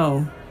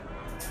 oh,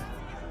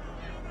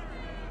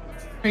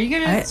 Are you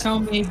gonna tell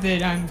me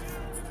that I'm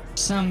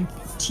some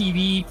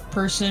TV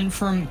person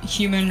from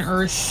Human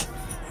Earth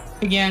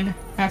again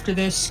after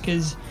this?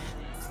 Because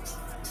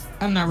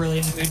I'm not really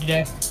in the mood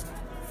today.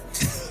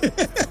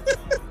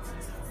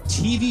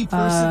 TV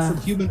person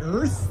from Human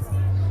Earth?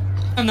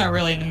 I'm not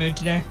really in the mood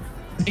today.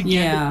 Again.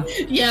 yeah.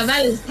 Yeah,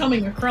 that is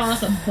coming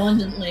across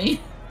abundantly.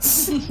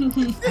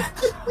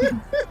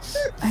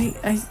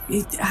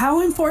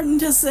 How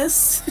important is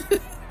this?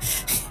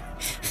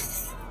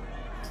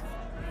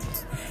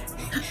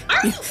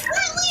 Are you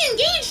currently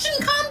engaged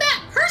in combat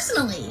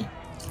personally?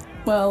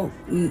 Well,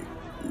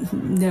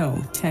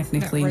 no,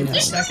 technically Right no.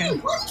 this It is second.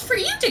 important for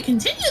you to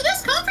continue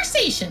this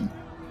conversation.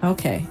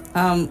 Okay.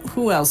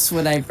 Who else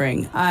would I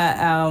bring?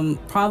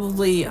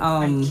 Probably.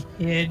 My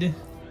kid.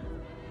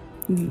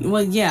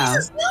 Well, yeah. Please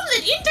assume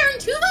that intern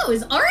Tuvo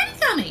is already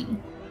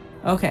coming.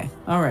 Okay.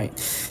 All right.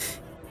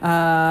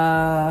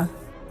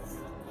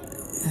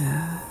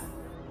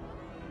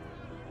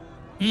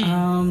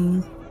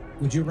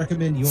 Would you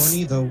recommend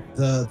Yorni,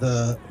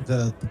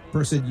 the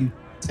person you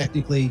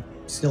technically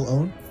still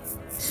own?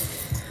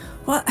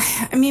 Well,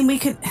 I mean, we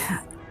could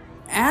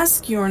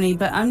ask Yorni,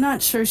 but I'm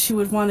not sure she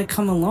would want to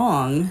come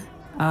along.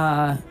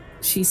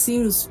 She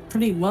seems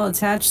pretty well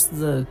attached to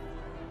the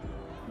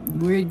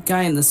weird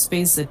guy in the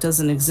space that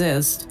doesn't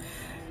exist.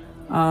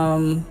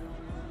 So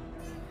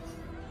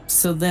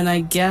then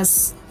I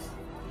guess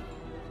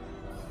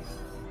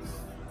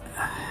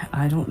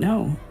I don't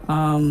know.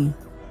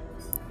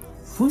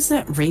 Who's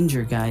that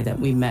ranger guy that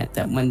we met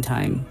that one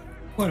time?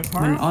 What, a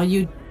When part?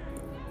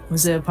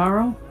 was it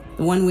Aparo?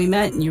 The one we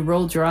met and you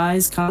rolled your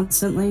eyes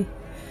constantly?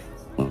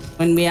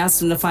 When we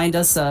asked him to find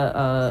us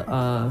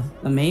a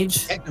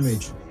mage?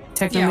 Technomage.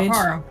 Technomage? Yeah,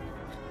 Haro.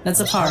 That's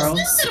Please Aparo.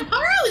 assume that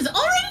Aparo is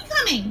already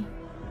coming.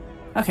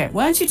 Okay,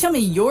 why don't you tell me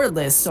your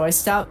list so I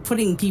stop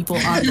putting people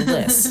on the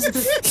list?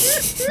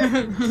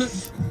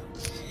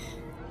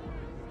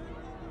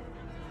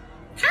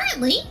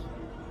 Currently,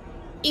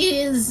 it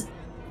is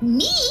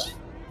me,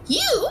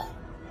 you,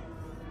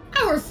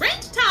 our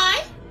friend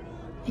Ty,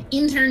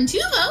 intern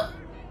Tuvo,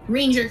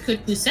 Ranger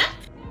Kutbusek,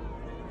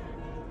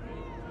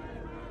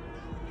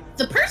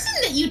 the person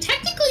that you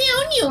technically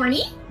own,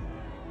 Yorni,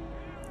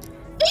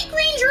 Big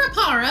Ranger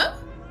Aparo,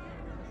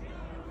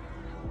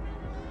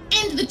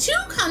 and the 2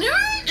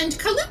 Kanur and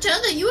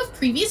Kaluta that you have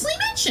previously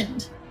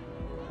mentioned.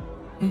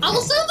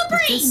 Also, the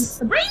brains.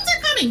 The brains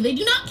are coming. They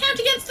do not count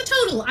against the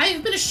total. I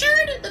have been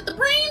assured that the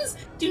brains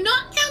do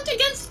not count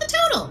against the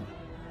total.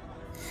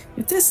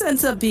 If this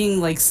ends up being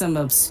like some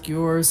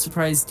obscure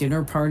surprise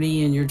dinner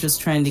party and you're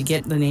just trying to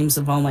get the names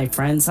of all my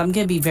friends, I'm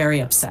going to be very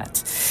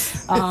upset.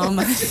 Haro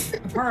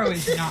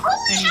is not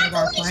Only any of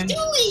our accolades friends. do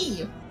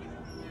leave.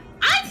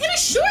 I can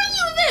assure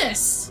you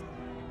this.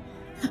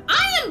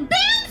 I am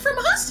banned from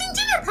hosting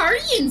dinner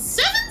party in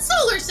 7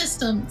 solar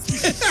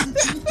systems.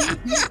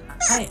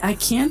 I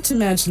can't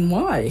imagine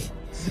why.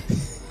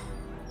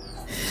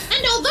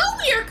 And although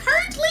we are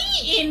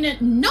currently in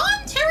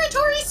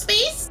non-territory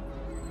space,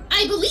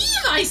 I believe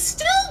I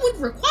still would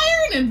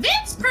require an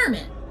advance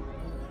permit.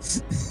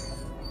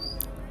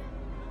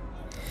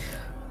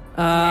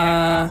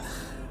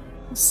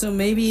 So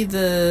maybe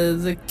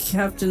the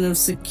captain of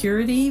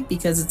security,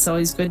 because it's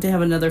always good to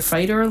have another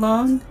fighter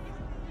along.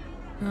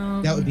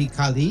 That would be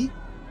Kali.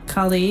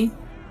 Kali.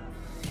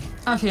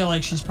 I feel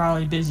like she's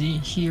probably busy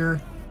here.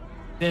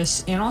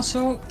 And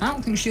also, I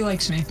don't think she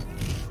likes me.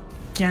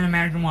 Can't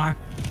imagine why.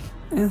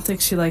 I don't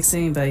think she likes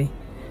anybody.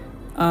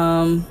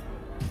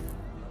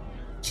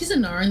 She's a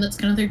Narn, that's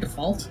kind of their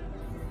default.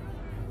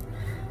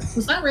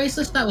 Was that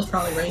racist? That was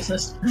probably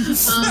racist.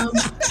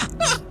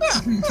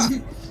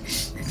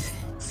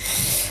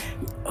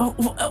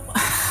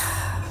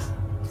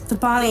 The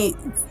body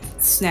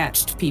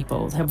snatched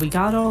people. Have we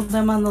got all of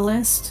them on the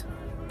list?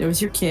 There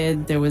was your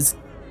kid. There was...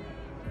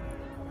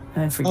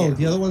 I forget. Oh,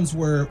 the other ones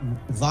were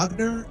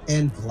Wagner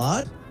and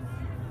Vlad?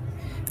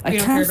 I We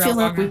don't kind of care feel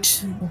about like we Wagner.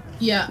 should...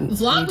 Yeah, We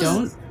Vlad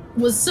don't?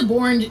 was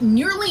suborned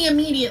nearly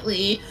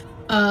immediately.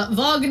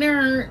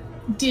 Wagner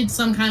did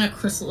some kind of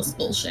chrysalis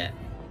bullshit.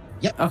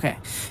 Okay.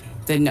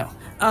 Then no.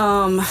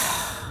 Yep.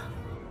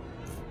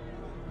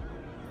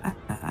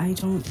 I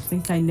don't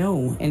think I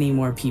know any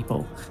more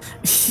people.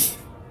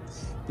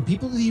 the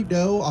people that you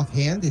know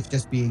offhand, if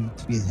just to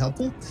be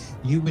helpful,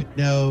 you would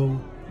know.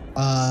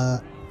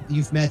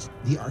 You've met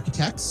the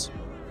architects.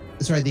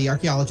 Sorry, the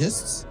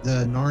archaeologists,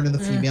 the Narn and the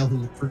female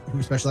who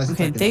specialize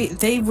in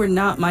they were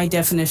not my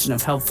definition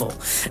of helpful.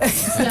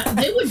 Yeah,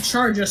 they would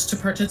charge us to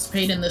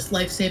participate in this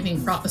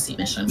life-saving prophecy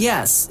mission.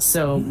 Yes,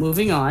 so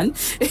moving on.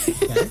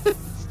 Okay.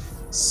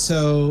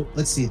 So,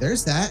 let's see,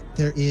 there's that.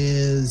 There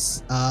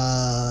is,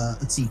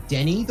 let's see,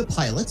 Denny, the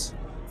pilot,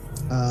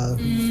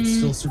 who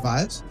still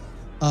survives.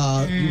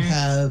 You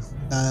have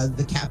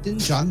the captain,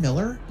 John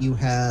Miller. You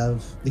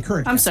have the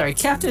current I'm sorry,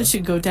 captain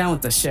should go down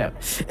with the ship.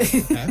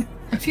 Okay.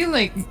 I feel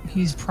like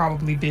he's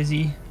probably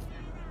busy.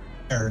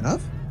 Fair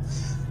enough.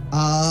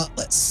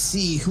 Let's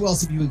see. Who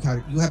else have you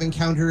encountered? You have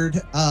encountered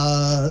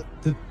I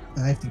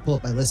have to pull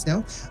up my list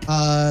now.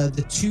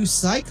 The 2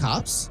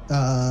 Psychops.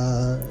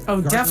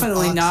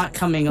 Definitely Fox. not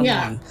coming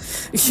along.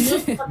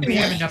 We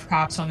have enough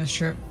cops on this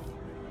trip.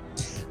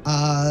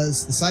 The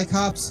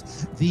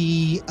Psychops.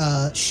 The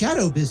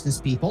Shadow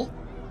Business people.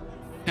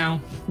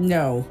 No.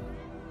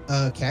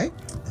 Okay.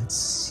 Let's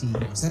see.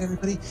 Is that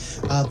everybody?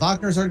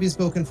 Wagner's already been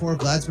spoken for.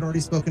 Vlad's been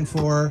already spoken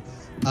for.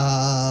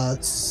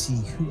 Let's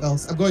see. Who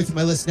else? I'm going through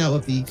my list now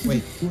of the...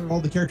 Wait, who are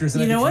all the characters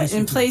that You know what?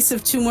 In place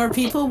of 2 more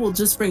people, we'll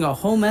just bring a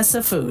whole mess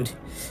of food.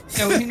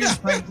 So we can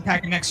just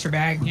pack an extra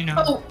bag, you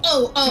know.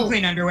 Oh.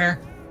 Clean underwear.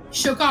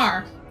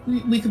 Shokar.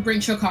 We could bring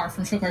Shokar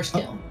from Shokar's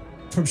Kill.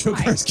 From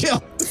Shokar's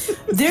Kill.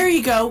 There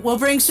you go. We'll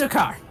bring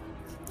Shokar.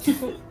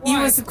 He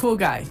was a cool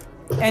guy.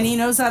 And he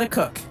knows how to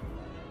cook.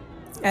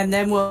 And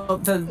then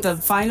the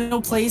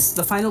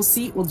final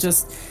seat will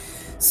just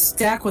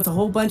stack with a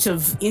whole bunch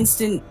of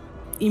instant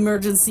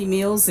emergency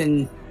meals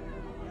and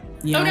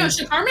you know. Oh no,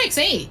 Shakar makes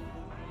 8.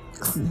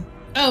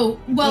 Oh,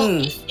 well,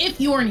 if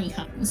Yorni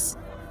comes.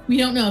 We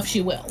don't know if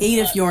she will. 8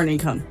 if Yorni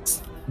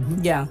comes.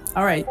 Mm-hmm. Yeah.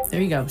 All right. There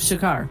you go.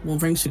 Shakar. We'll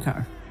bring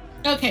Shakar.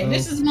 Okay,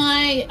 this is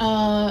my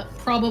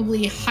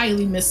probably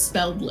highly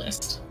misspelled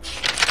list.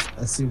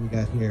 Let's see what we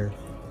got here.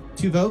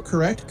 Tuvo,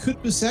 correct.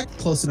 Kutbusek,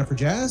 close enough for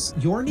Jazz.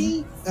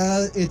 Yorni,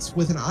 it's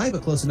with an I,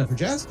 but close enough for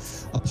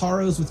Jazz.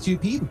 Aparo's with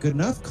 2P, but good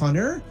enough.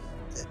 Connor,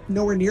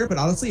 nowhere near, but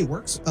honestly, it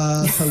works.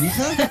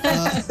 Kaluta,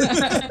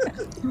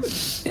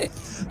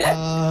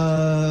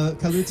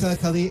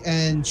 Kali,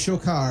 and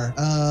Shokar.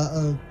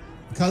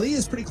 Kali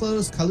is pretty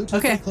close. Kaluta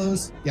is pretty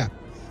close. Yeah.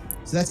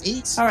 So that's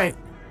 8. All right.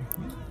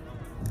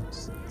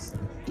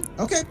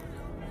 Okay.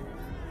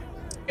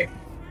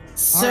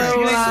 So,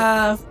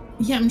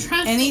 yeah, I'm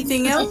trying to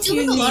anything think, else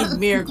you a lot of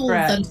need, people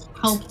mrrr'grrrat? that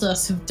helped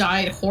us have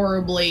died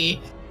horribly.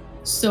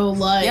 So,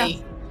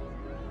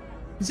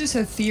 Is this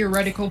a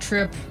theoretical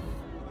trip?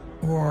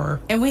 Or...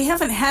 And we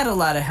haven't had a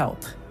lot of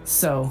help,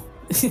 so...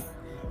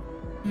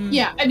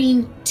 Yeah, I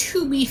mean,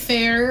 to be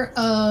fair,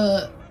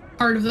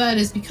 part of that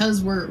is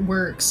because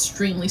we're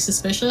extremely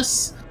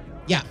suspicious.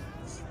 Yeah.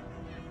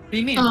 What do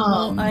you mean?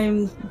 Well,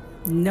 I'm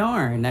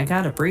Narn. I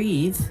gotta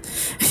breathe.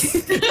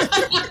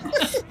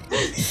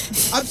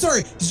 I'm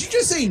sorry. Did you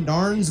just say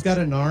Narn's got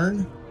a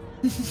Narn?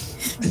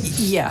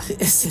 Yeah,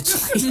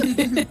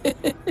 essentially.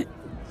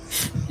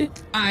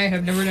 I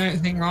have never done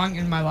anything wrong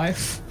in my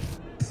life.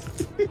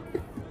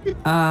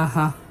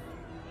 Uh-huh.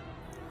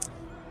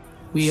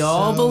 We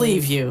all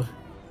believe you.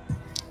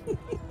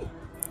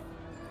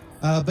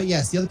 But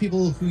yes, the other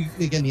people who,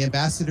 again, the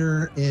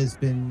ambassador is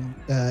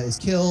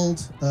killed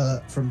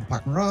from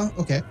Pakmara.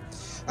 Okay.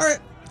 All right,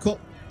 cool.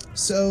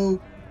 So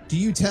do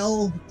you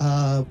tell,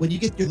 when you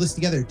get your list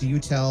together, do you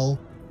tell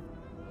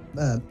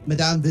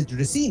Madame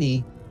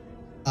Vidrasini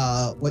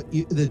what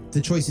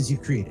the choices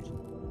you've created?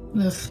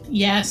 Ugh,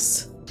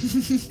 yes.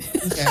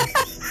 Okay.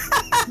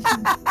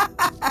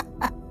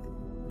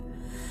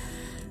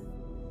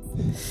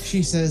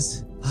 She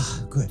says,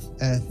 good.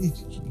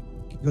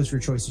 Goes for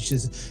her choice. She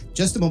says,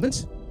 just a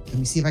moment. Let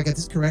me see if I got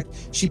this correct.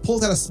 She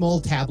pulls out a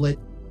small tablet,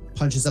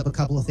 punches up a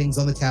couple of things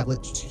on the tablet.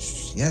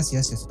 Yes.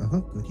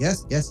 Good.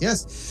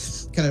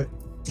 Yes. Kind of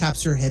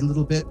taps her head a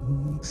little bit.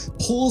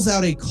 Pulls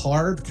out a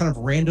card kind of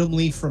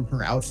randomly from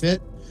her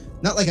outfit.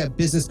 Not like a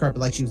business card,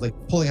 but like she was like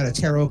pulling out a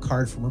tarot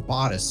card from her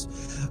bodice.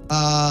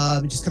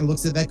 Just kind of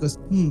looks at that, goes,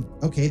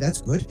 okay,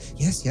 that's good.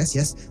 Yes.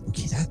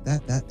 Okay,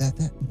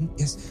 that.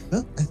 Yes.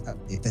 Well,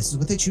 if this is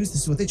what they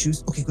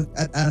choose, Okay, good.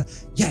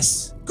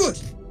 Yes, good.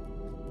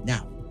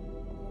 Now,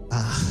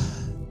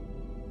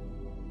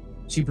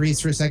 she breathes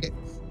for a second.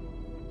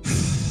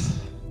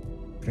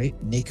 Great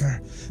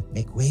Maker,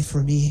 make way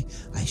for me.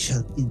 I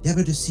shall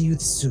endeavor to see you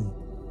soon.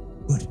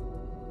 Good.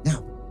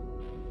 Now,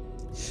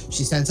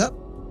 she stands up.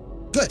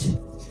 Good.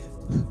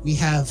 We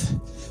have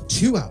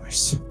 2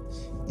 hours.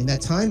 In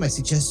that time, I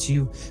suggest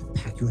you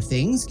pack your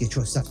things, get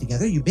your stuff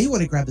together. You may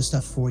want to grab the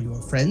stuff for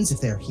your friends if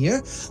they're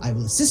here. I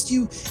will assist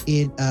you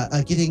in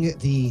getting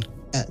the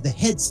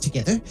heads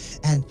together.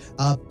 And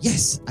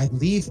yes, I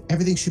believe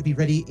everything should be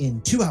ready in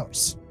 2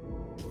 hours.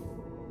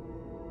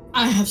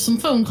 I have some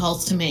phone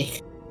calls to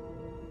make.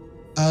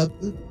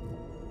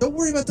 Don't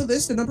worry about the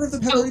list. A number of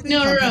them have already been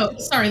No.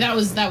 contacted. Sorry, that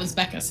was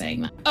Becca saying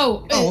that.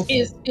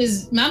 Okay.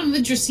 Is Madame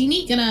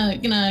Vidrasini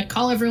gonna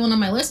call everyone on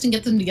my list and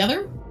get them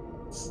together?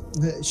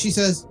 She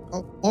says,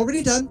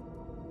 already done.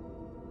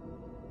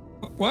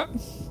 What?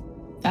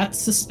 That's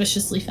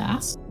suspiciously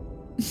fast.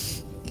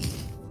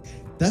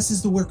 Thus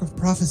is the work of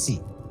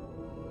prophecy.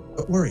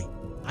 Don't worry,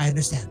 I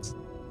understand.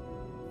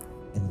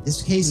 And in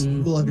this case,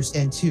 you will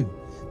understand too.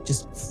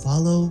 Just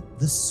follow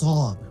the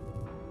song.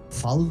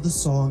 Follow the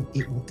song.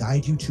 It will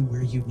guide you to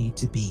where you need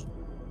to be.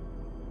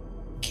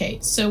 Okay,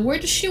 so where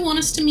does she want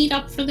us to meet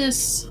up for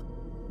this?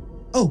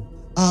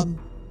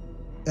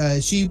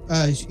 If you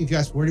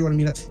ask where do you want to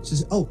meet up, she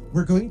says,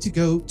 we're going to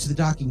go to the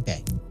docking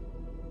bay.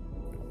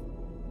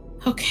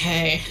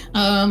 Okay.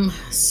 I'm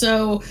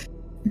assuming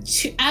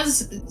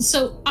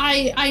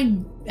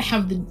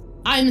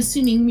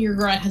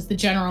mrr'grr'rat has the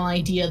general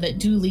idea that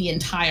Dooley and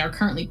Ty are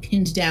currently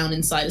pinned down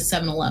inside a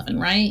 7-Eleven,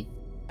 right?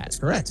 That's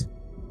correct.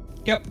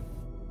 Yep.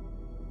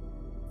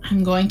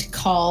 I'm going to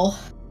call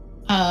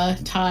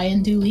Ty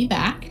and Dooley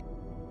back.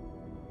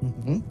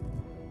 Mm-hmm. Ring,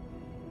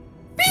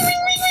 ring, ring,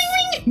 ring,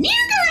 ring!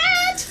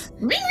 mrr'grr'rat!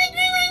 Ring, ring,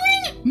 ring, ring,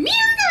 ring!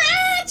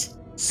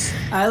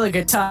 mrr'grr'rat! I look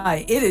at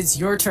Ty. It is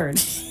your turn.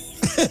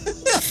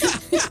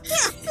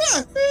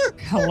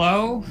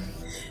 Hello?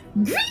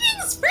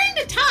 Greetings, friend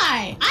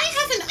Ty! I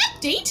have an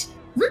update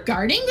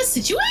regarding the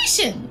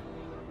situation.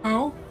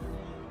 Oh?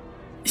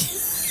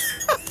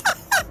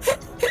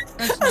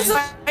 That's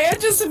nice. I'm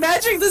just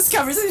imagining this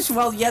conversation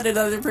while yet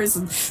another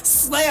person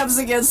slams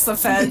against the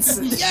fence.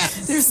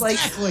 Yes, there's like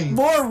exactly.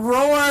 more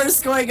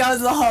roars going on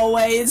in the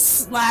hallways,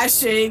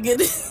 slashing. And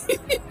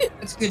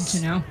That's good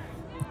to know.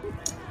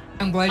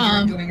 I'm glad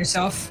you're enjoying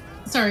yourself.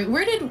 Sorry,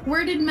 where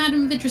did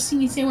Madame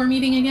Vitracini say we're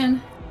meeting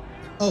again?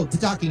 Oh, the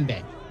docking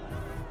bay.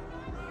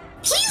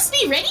 Please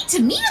be ready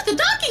to meet at the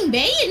docking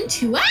bay in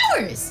 2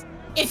 hours.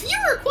 If you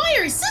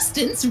require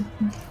assistance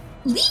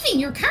leaving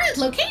your current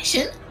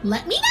location,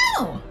 let me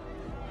know.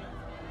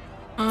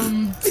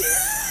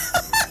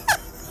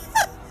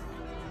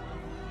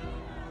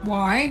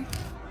 Why?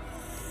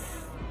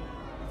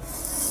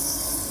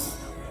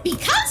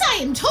 Because I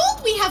am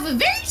told we have a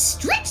very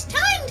strict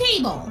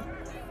timetable.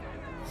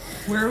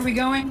 Where are we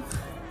going?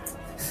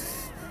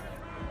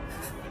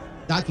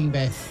 Docking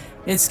bay.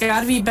 it's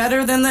got to be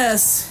better than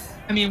this.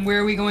 I mean, where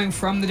are we going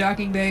from the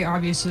docking bay,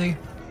 obviously?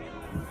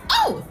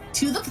 Oh,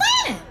 to the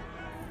planet.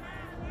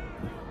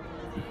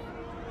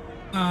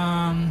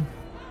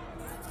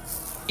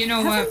 You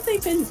know Haven't what? they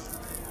been?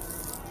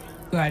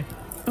 Go ahead.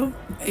 Oh,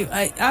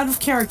 out of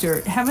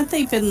character. Haven't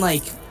they been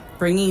like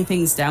bringing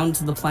things down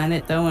to the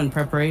planet though in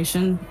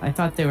preparation? I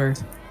thought they were.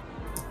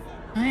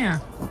 Oh, yeah.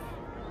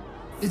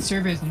 It's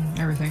service and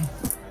everything.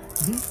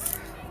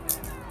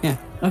 Yeah.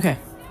 Okay.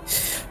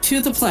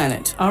 To the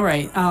planet. All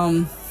right.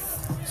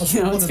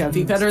 It's got to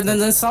be better than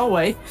this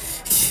hallway.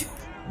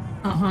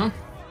 Uh-huh.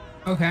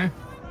 Okay.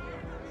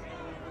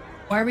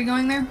 Why are we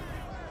going there?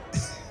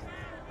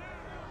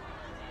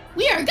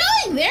 We are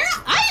going there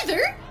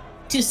either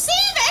to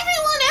save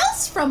everyone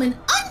else from an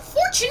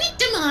unfortunate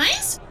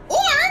demise,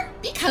 or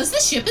because the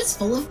ship is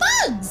full of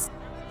bugs.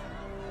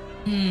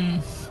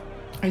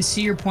 I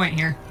see your point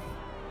here.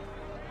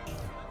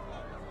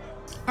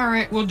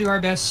 Alright, we'll do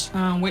our best.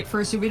 Wait for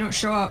us if we don't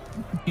show up.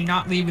 Do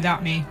not leave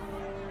without me.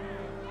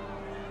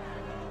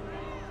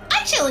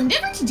 I shall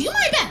endeavor to do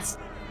my best.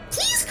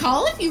 Please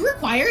call if you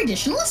require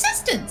additional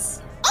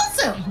assistance.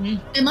 Also,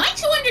 am I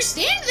to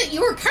understand that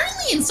you are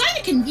currently inside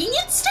a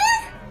convenience store?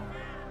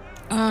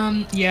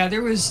 Yeah,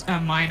 there was a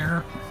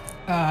minor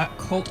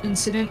cult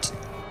incident,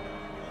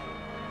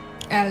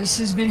 as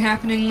has been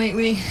happening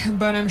lately,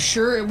 but I'm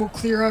sure it will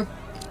clear up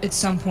at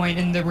some point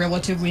in the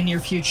relatively near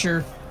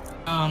future,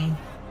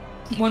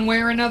 one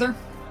way or another.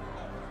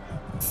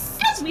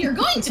 As we are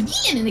going to be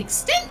in an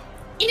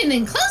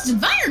enclosed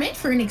environment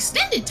for an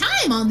extended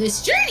time on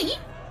this journey,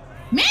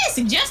 may I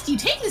suggest you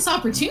take this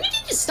opportunity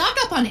to stock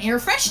up on air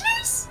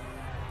fresheners?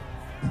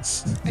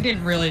 I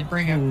didn't really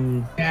bring a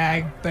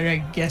bag, but I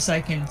guess I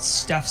can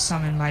stuff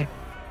some in my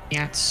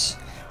pants.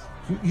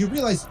 You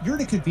realize you're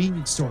in a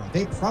convenience store.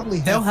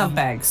 They'll have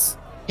bags.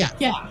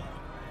 Yeah.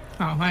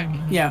 Oh, I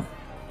mean... Yeah.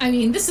 I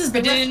mean, this is the...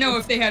 I didn't know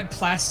if they had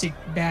plastic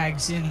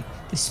bags in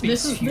the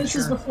space future. This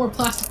is before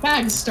plastic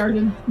bags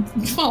started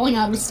falling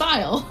out of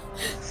style.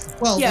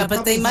 Well, yeah,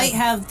 but they might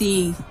have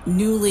the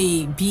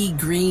newly bee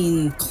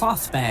green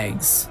cloth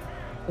bags.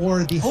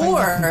 Or the highly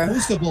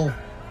compostable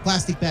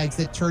plastic bags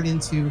that turn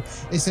into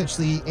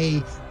essentially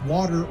a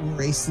water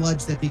or a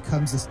sludge that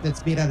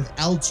that's made out of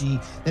algae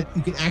that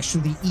you can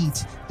actually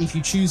eat if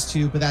you choose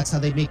to, but that's how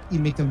they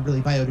make them really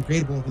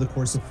biodegradable over the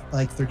course of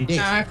like 30 days.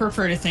 I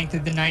prefer to think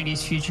that the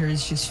 90s future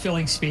is just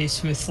filling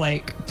space with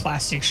like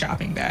plastic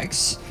shopping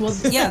bags. Well,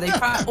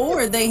 yeah,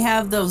 or they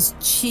have those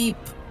cheap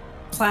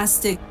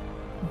plastic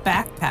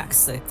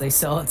backpacks that they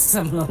sell at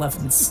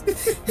 7-Elevens.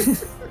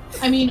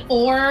 I mean,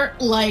 or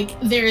like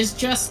there's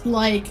just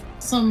like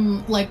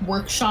some like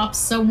workshops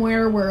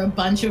somewhere where a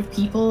bunch of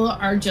people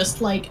are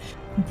just like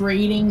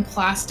braiding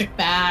plastic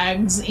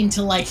bags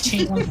into like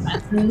chain link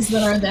fences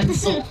that are then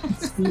sold to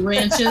ski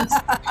ranches.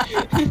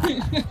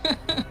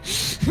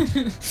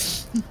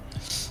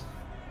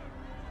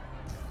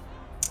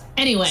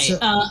 Anyway,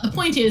 the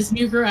point is,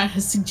 mrr'grr'rat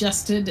has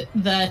suggested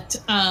that,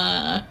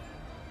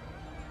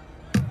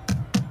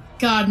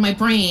 God, my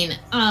brain,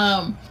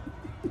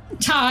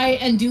 Ty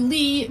and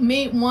Dooley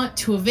may want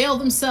to avail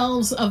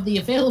themselves of the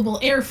available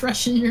air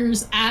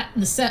fresheners at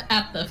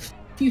the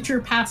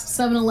future past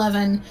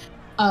 7-Eleven,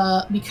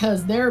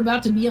 because they're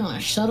about to be on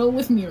a shuttle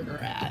with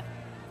mrr'grr'rat.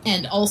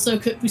 And also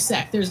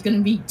Kutbusek. There's going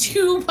to be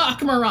 2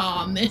 Bakmara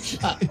on this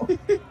shuttle.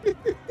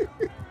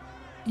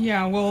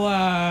 Yeah,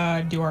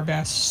 we'll do our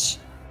best.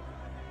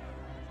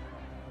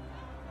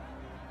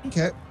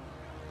 Okay.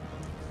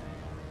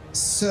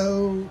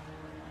 So,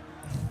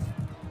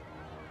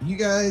 you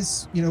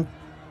guys,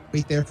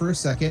 wait there for a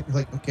second. You're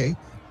like, okay,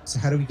 so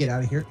how do we get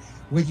out of here?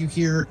 When you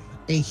hear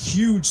a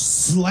huge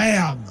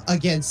slam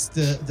against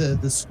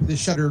the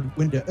shuttered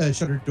window,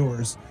 shuttered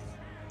doors,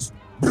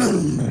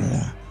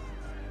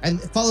 and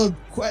followed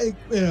quite,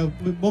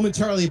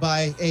 momentarily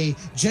by a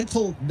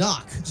gentle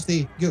knock. Just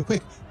a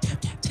quick tap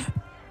tap tap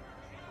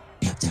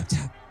tap tap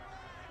tap.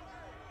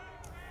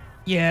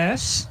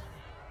 Yes.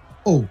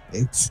 Oh,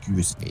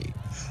 excuse me.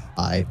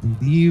 I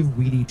believe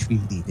we need to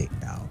be leaving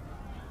now.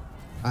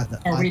 I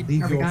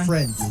believe your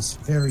friend is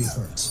very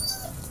hurt.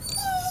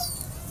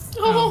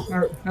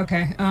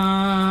 Okay.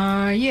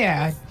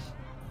 Yeah.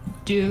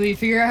 Do we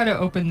figure out how to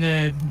open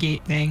the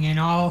gate thing, and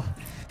I'll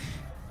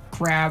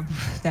grab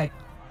that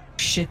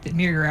shit that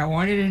mrr'grr'rat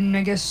wanted, and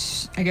I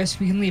guess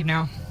we can leave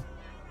now.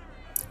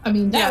 I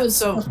mean, that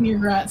was what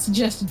mrr'grr'rat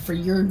suggested for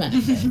your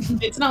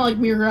benefit. It's not like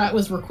mrr'grr'rat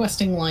was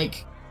requesting,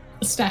 like,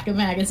 a stack of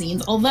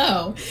magazines.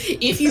 Although,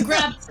 if you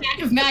grab a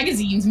stack of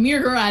magazines,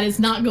 mrr'grr'rat is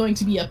not going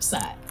to be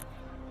upset.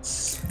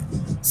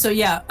 So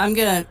yeah, I'm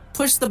gonna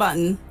push the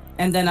button,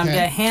 and then I'm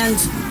gonna hand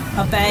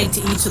a bag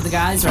to each of the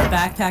guys, or a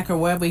backpack, or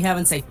whatever we have,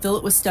 and say, fill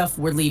it with stuff,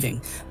 we're leaving.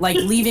 Like,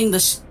 leaving the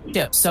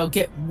ship, so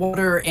get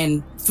water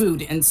and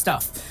food and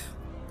stuff.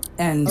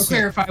 And I'll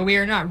clarify, we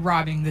are not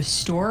robbing this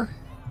store.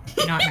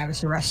 Do not have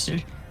us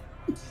arrested.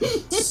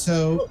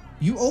 So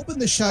you open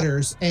the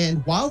shutters,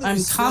 and while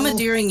I'm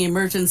commandeering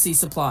emergency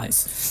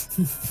supplies.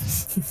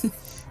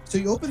 So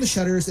you open the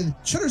shutters, and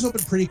shutters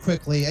open pretty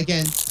quickly.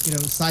 Again,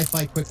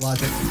 sci-fi quick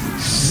logic.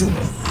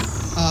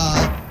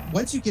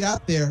 Once you get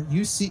out there,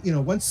 you see,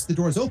 once the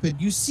doors open,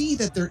 you see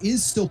that there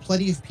is still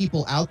plenty of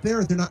people out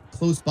there. They're not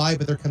close by,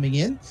 but they're coming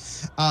in.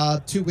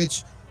 To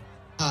which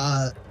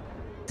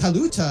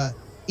Kaluta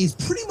is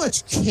pretty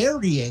much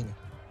carrying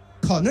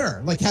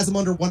Connor, like has him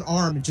under one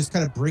arm and just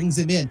kind of brings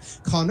him in.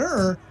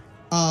 Connor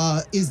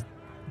is,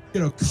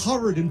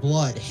 covered in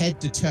blood, head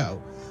to toe.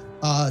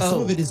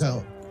 Some of it is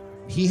own.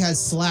 He has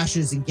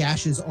slashes and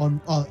gashes on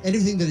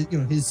anything that,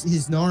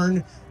 his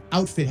Narn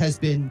outfit has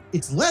been,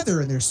 it's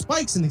leather and there's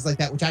spikes and things like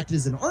that, which acted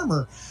as an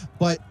armor.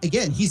 But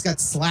again, he's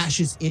got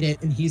slashes in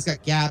it and he's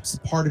got gaps.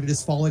 Part of it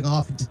is falling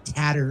off into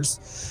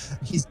tatters.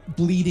 He's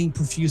bleeding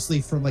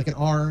profusely from like an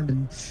arm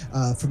and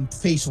from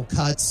facial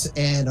cuts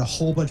and a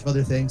whole bunch of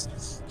other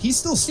things. He's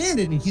still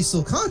standing and he's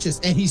still conscious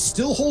and he's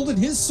still holding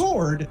his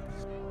sword.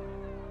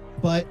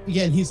 But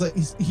again,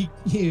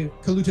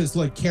 Kaluta's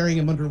like carrying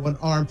him under one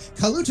arm.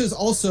 Kaluta's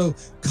also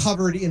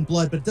covered in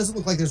blood, but it doesn't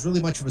look like there's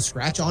really much of a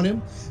scratch on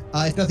him.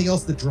 If nothing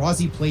else, the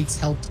Drazi plates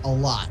helped a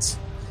lot.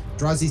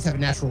 Drazis have a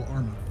natural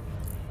armor.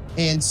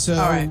 And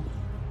so,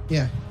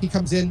 he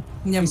comes in,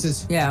 he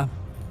says,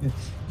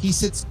 he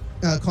sits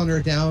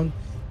Connor down,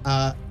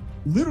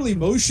 literally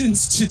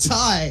motions to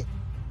Ty.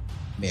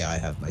 May I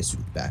have my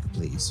suit back,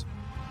 please?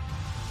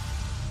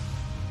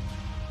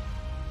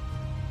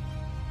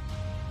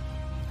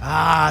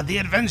 Ah, the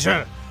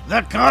adventure,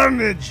 the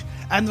carnage,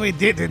 and we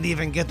didn't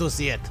even get to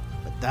see it.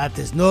 But that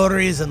is no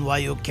reason why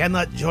you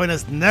cannot join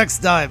us next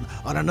time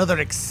on another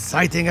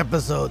exciting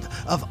episode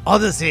of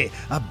Odyssey,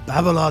 a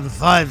Babylon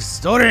 5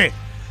 story,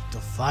 to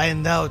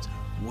find out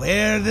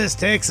where this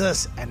takes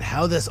us and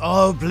how this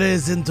all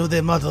plays into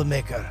the Model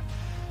Maker.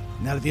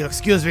 Now, if you'll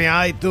excuse me,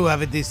 I do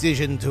have a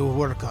decision to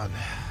work on.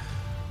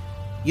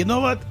 You know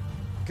what?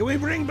 Can we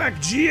bring back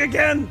G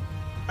again?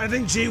 I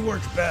think G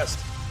worked best.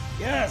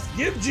 Yes,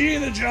 give G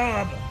the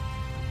job.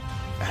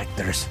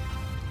 Actors.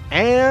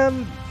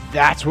 And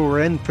that's where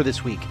we're in for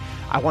this week.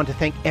 I want to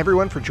thank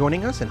everyone for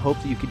joining us and hope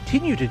that you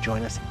continue to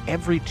join us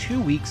every 2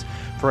 weeks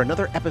for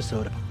another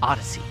episode of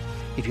Odyssey.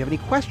 If you have any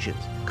questions,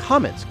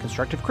 comments,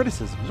 constructive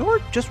criticisms, or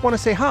just want to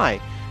say hi,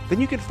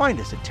 then you can find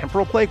us at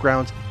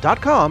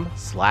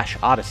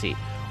temporalplaygrounds.com/Odyssey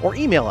or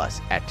email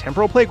us at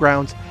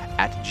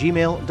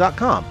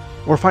temporalplaygrounds@gmail.com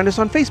or find us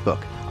on Facebook,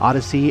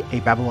 Odyssey,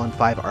 a Babylon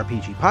 5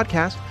 RPG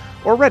podcast,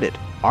 or Reddit,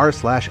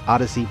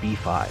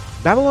 r/OdysseyB5.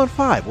 Babylon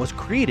 5 was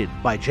created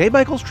by J.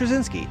 Michael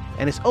Straczynski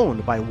and is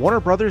owned by Warner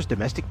Brothers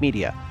Domestic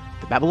Media.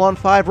 The Babylon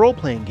 5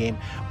 role-playing game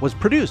was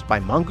produced by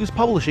Mongoose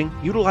Publishing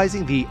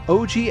utilizing the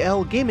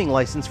OGL gaming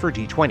license for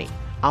D20.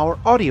 Our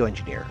audio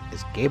engineer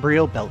is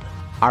Gabriel Belden.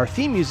 Our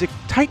theme music,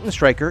 Titan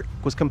Striker,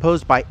 was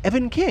composed by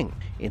Evan King.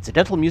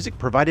 Incidental music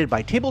provided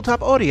by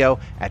Tabletop Audio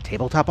at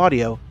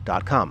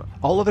tabletopaudio.com.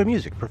 All other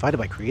music provided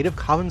by Creative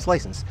Commons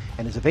license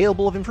and is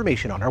available of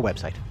information on our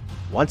website.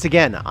 Once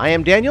again, I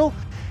am Daniel,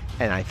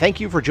 and I thank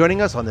you for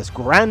joining us on this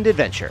grand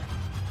adventure.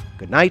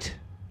 Good night,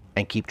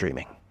 and keep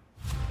dreaming.